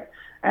the pipe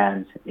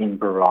and in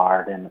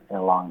Burrard and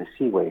along the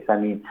seaways. I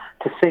mean,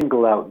 to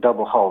single out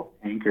double-hull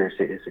tankers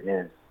is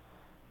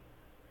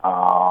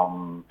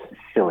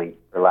silly,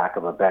 for lack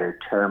of a better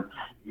term,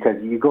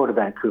 because you go to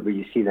Vancouver,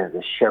 you see there's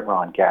a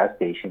Chevron gas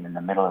station in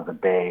the middle of the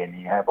bay, and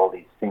you have all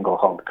these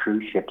single-hulled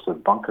cruise ships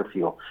with bunker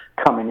fuel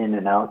coming in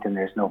and out, and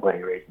there's nobody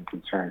raising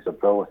concerns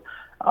of those.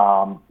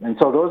 And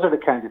so those are the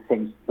kinds of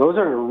things, those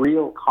are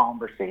real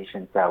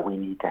conversations that we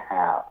need to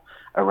have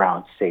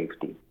around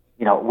safety.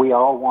 We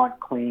all want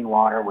clean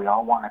water, we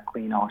all want a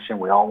clean ocean,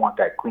 we all want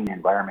that clean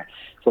environment.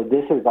 So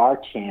this is our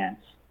chance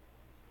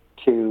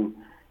to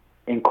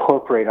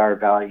incorporate our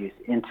values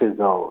into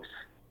those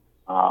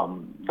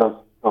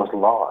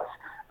laws,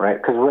 right?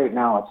 Because right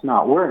now it's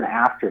not. We're an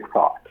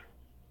afterthought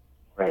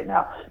right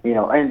now,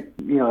 and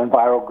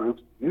environmental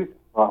groups use it.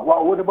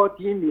 Well, what about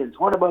the Indians?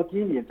 What about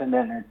the Indians? And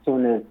then as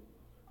soon as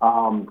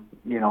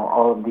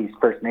all of these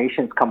First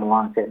Nations come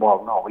along and say,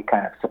 well, no, we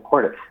kind of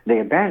support it, they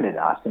abandon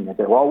us and they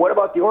say, well, what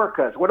about the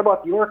Orcas? What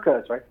about the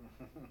Orcas, right?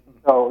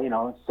 So,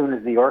 as soon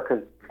as the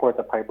Orcas support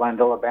the pipeline,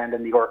 they'll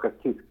abandon the Orcas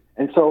too.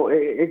 And so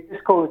it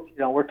just goes,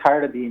 we're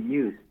tired of being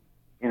used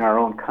in our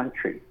own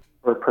country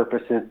for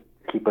purposes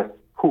to keep us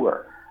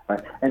poor,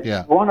 right? And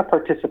we want to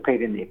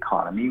participate in the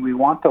economy. We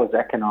want those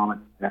economic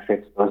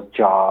benefits, those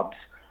jobs,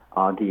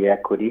 the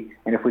equity.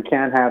 And if we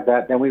can't have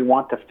that, then we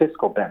want the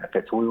fiscal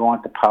benefits. We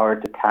want the power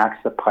to tax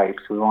the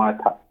pipes. We want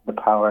the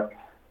power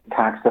to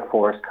tax the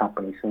forest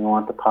companies. We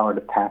want the power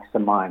to tax the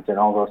mines and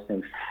all those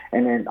things.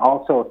 And then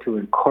also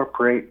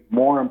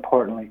more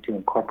importantly, to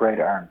incorporate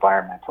our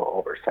environmental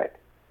oversight.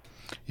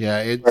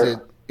 Yeah,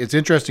 it's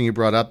interesting you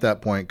brought up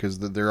that point, because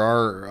there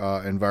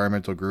are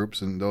environmental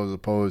groups and those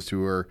opposed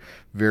who are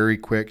very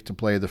quick to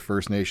play the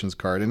First Nations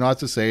card. And not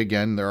to say,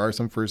 again, there are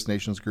some First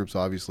Nations groups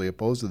obviously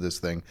opposed to this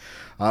thing.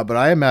 But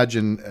I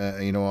imagine,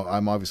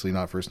 I'm obviously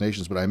not First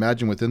Nations, but I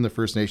imagine within the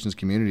First Nations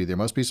community, there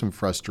must be some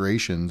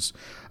frustrations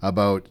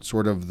about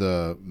sort of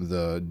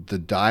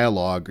the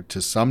dialogue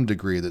to some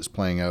degree that's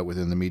playing out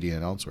within the media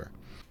and elsewhere.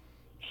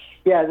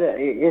 Yeah,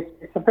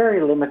 it's a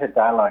very limited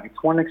dialogue.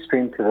 It's one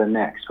extreme to the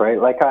next,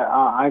 right? Like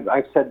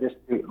I've said this.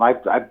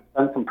 I've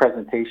done some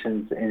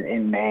presentations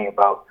in May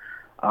about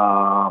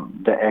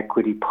the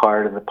equity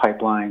part of the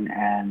pipeline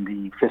and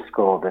the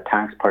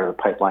tax part of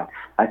the pipeline.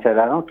 I said,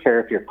 I don't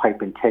care if you're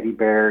piping teddy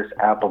bears,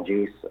 apple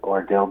juice,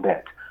 or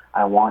dilbit.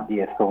 I want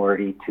the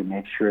authority to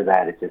make sure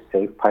that it's a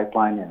safe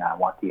pipeline, and I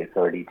want the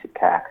authority to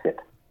tax it,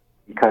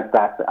 because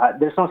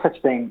there's no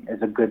such thing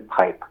as a good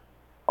pipe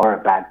or a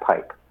bad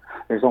pipe.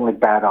 There's only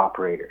bad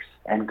operators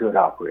and good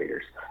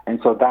operators. And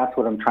so that's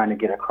what I'm trying to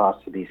get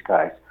across to these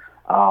guys.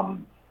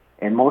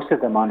 And most of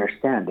them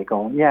understand. They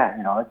go,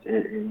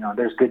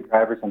 there's good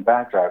drivers and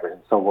bad drivers.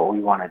 And so what we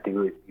want to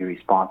do is be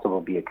responsible,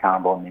 be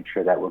accountable, and make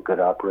sure that we're good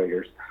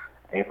operators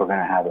if we're going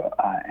to have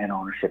an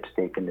ownership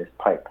stake in this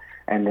pipe.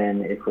 And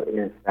then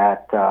if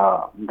that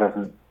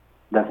doesn't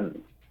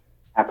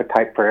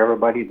appetite for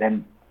everybody,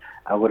 then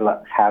I would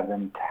have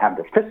them to have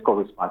the fiscal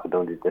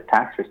responsibility, the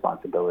tax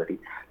responsibility,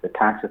 the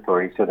tax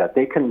authority, so that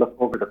they can look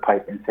over the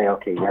pipe and say,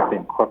 okay, you have to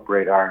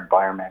incorporate our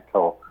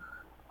environmental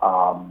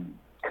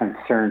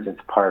concerns as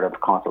part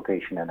of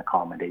consultation and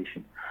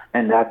accommodation.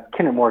 And that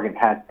Kinder Morgan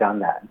has done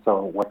that. And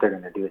so what they're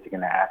going to do is they're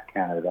going to ask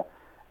Canada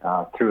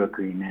through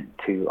agreement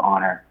to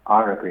honor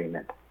our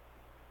agreement.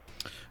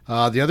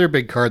 The other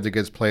big card that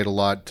gets played a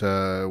lot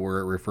where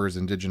it refers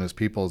Indigenous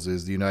peoples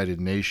is the United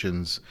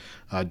Nations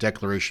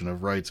Declaration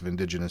of Rights of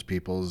Indigenous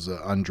Peoples,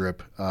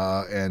 UNDRIP,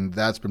 and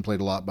that's been played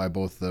a lot by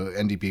both the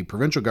NDP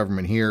provincial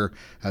government here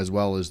as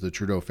well as the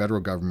Trudeau federal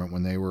government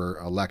when they were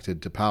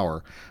elected to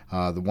power.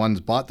 The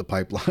one's bought the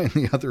pipeline,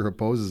 the other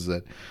opposes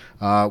it.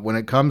 When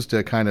it comes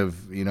to kind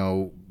of,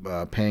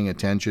 paying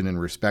attention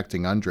and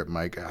respecting UNDRIP,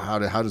 Mike, how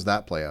does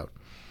that play out?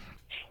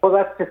 Well,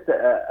 that's just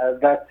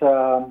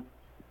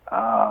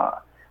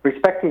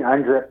respecting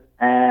UNDRIP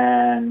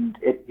and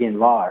it being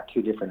law are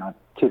two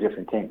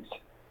different things.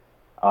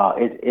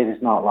 It is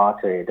not law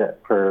today.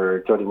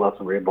 For Jody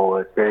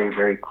Wilson-Raybould, it's very,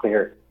 very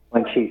clear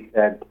when she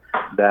said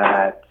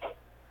that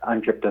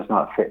UNDRIP does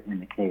not fit in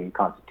the Canadian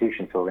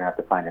Constitution, so we're going to have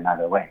to find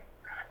another way.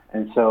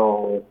 And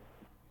so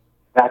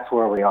that's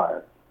where we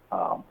are.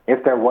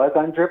 If there was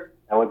UNDRIP,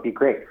 that would be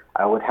great.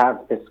 I would have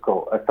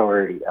fiscal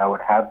authority. I would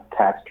have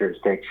tax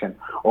jurisdiction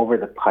over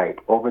the pipe,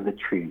 over the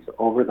trees,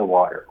 over the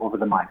water, over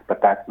the mines.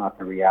 But that's not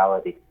the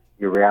reality.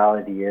 The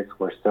reality is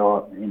we're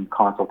still in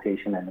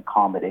consultation and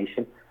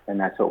accommodation, and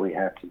that's what we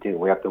have to do.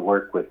 We have to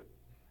work with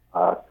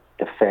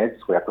the feds.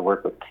 We have to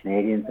work with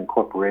Canadians and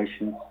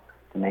corporations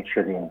to make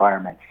sure the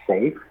environment's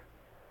safe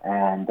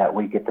and that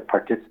we get to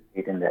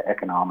participate in the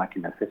economic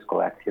and the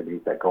fiscal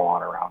activities that go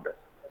on around us.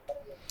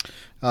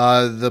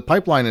 The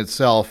pipeline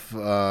itself,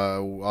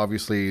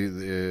 obviously,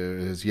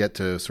 is yet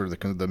to sort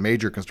of the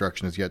major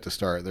construction is yet to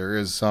start. There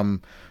is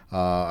some.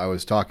 I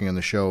was talking on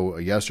the show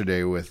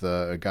yesterday with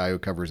a guy who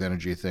covers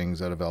energy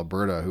things out of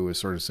Alberta, who was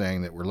sort of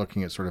saying that we're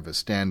looking at sort of a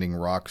standing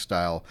rock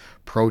style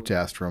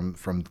protest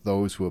from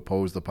those who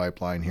oppose the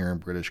pipeline here in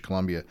British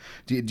Columbia.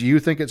 Do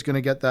you think it's going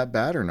to get that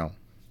bad or no?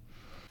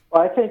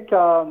 Well, I think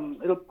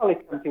it'll probably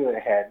come to a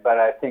head, but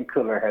I think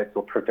cooler heads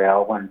will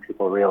prevail when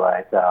people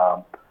realize.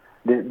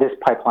 This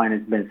pipeline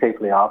has been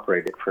safely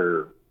operated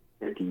for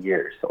 50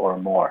 years or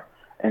more.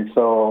 And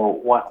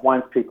so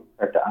once people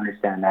start to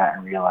understand that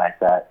and realize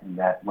that, and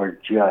that we're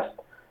just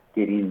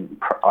getting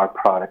our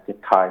product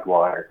at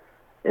Tidewater,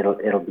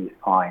 it'll be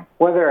fine.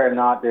 Whether or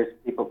not there's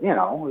people, we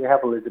have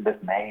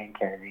Elizabeth May and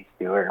Kennedy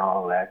Stewart and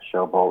all of that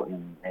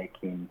showboating,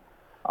 making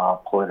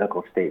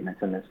political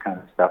statements and this kind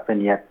of stuff.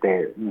 And yet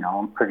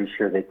I'm pretty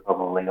sure they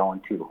probably own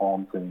 2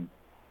 homes and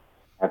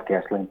have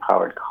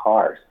gasoline-powered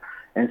cars.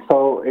 And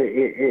so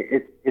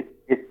it's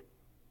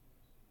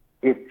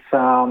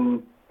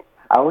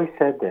I always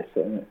said this,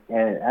 and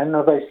I don't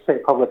know if I should say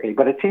it publicly,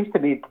 but it seems to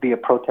me to be a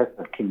protest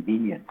of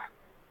convenience.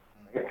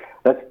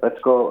 Let's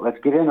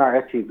get in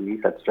our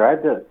SUVs, let's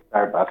drive to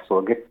Starbucks,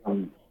 we'll get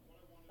some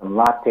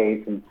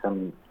lattes and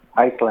some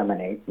ice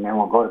lemonades, and then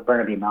we'll go to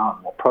Burnaby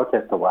Mountain, we'll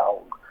protest a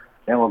while,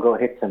 then we'll go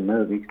hit some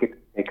movies, get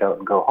the takeout,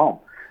 and go home.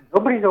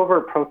 Nobody's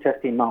over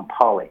protesting Mount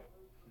Polley.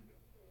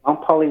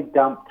 Mount Polley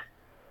dumped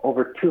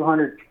over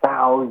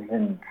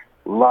 200,000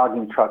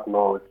 logging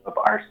truckloads of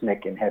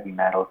arsenic and heavy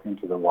metals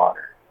into the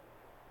water.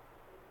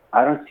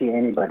 I don't see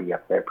anybody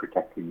up there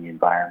protecting the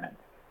environment.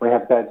 We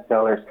have Bev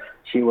Sellers.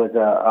 She was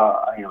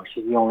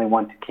she's the only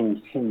one to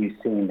continue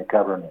suing the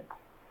government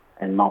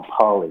and Mount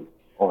Polley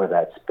over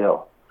that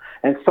spill.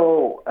 And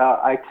so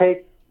I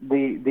take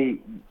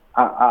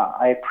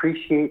I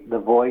appreciate the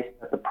voice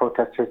that the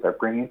protesters are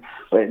bringing,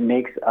 but it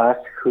makes us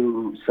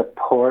who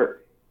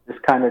support this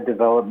kind of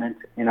development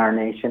in our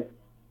nation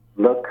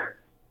look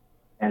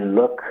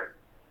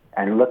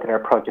and look at our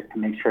project to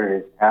make sure it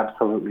is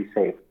absolutely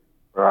safe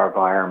for our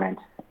environment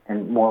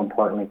and, more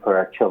importantly, for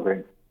our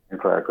children and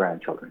for our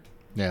grandchildren.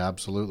 Yeah,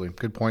 absolutely.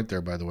 Good point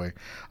there, by the way.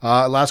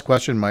 Last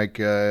question, Mike.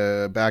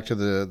 Back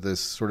to this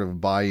sort of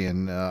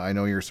buy-in. I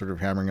know you're sort of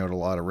hammering out a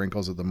lot of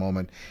wrinkles at the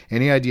moment.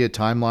 Any idea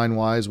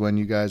timeline-wise when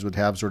you guys would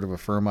have sort of a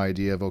firm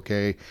idea of,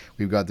 okay,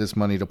 we've got this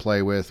money to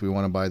play with, we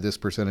want to buy this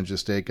percentage of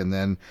stake, and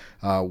then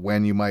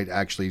when you might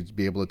actually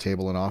be able to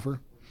table an offer?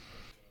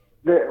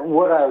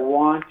 What I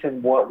want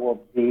and what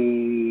will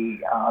be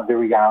the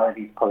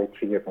reality is probably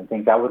two different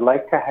things. I would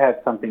like to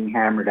have something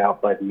hammered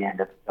out by the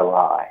end of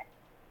July,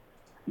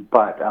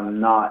 but I'm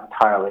not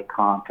entirely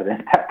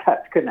confident that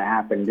that's going to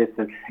happen. This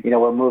is,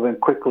 we're moving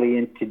quickly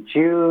into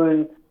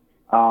June.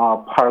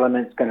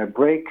 Parliament's going to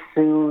break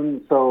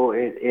soon, so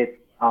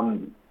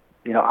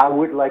I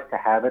would like to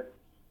have it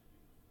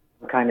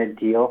kind of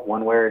deal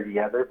one way or the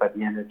other by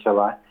the end of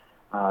July.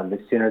 The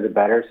sooner the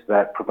better, so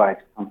that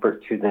provides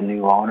comfort to the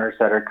new owners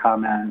that are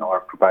coming, or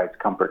provides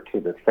comfort to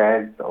the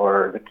feds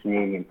or the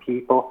Canadian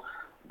people,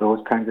 those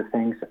kinds of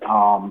things.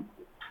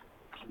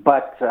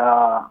 But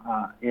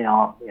in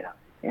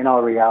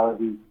all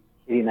reality,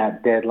 hitting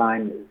that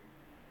deadline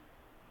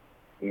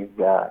is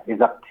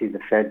up to the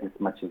feds as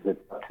much as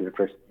it's up to the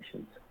First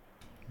Nations.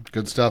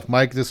 Good stuff.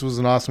 Mike, this was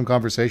an awesome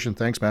conversation.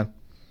 Thanks, man.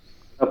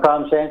 No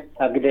problem, Shane.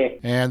 Have a good day.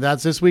 And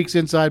that's this week's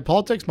Inside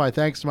Politics. My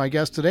thanks to my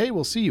guest today.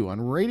 We'll see you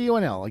on Radio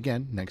NL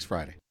again next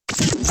Friday.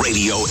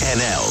 Radio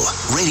NL,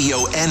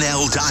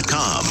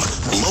 RadioNL.com.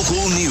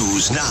 Local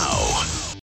news now.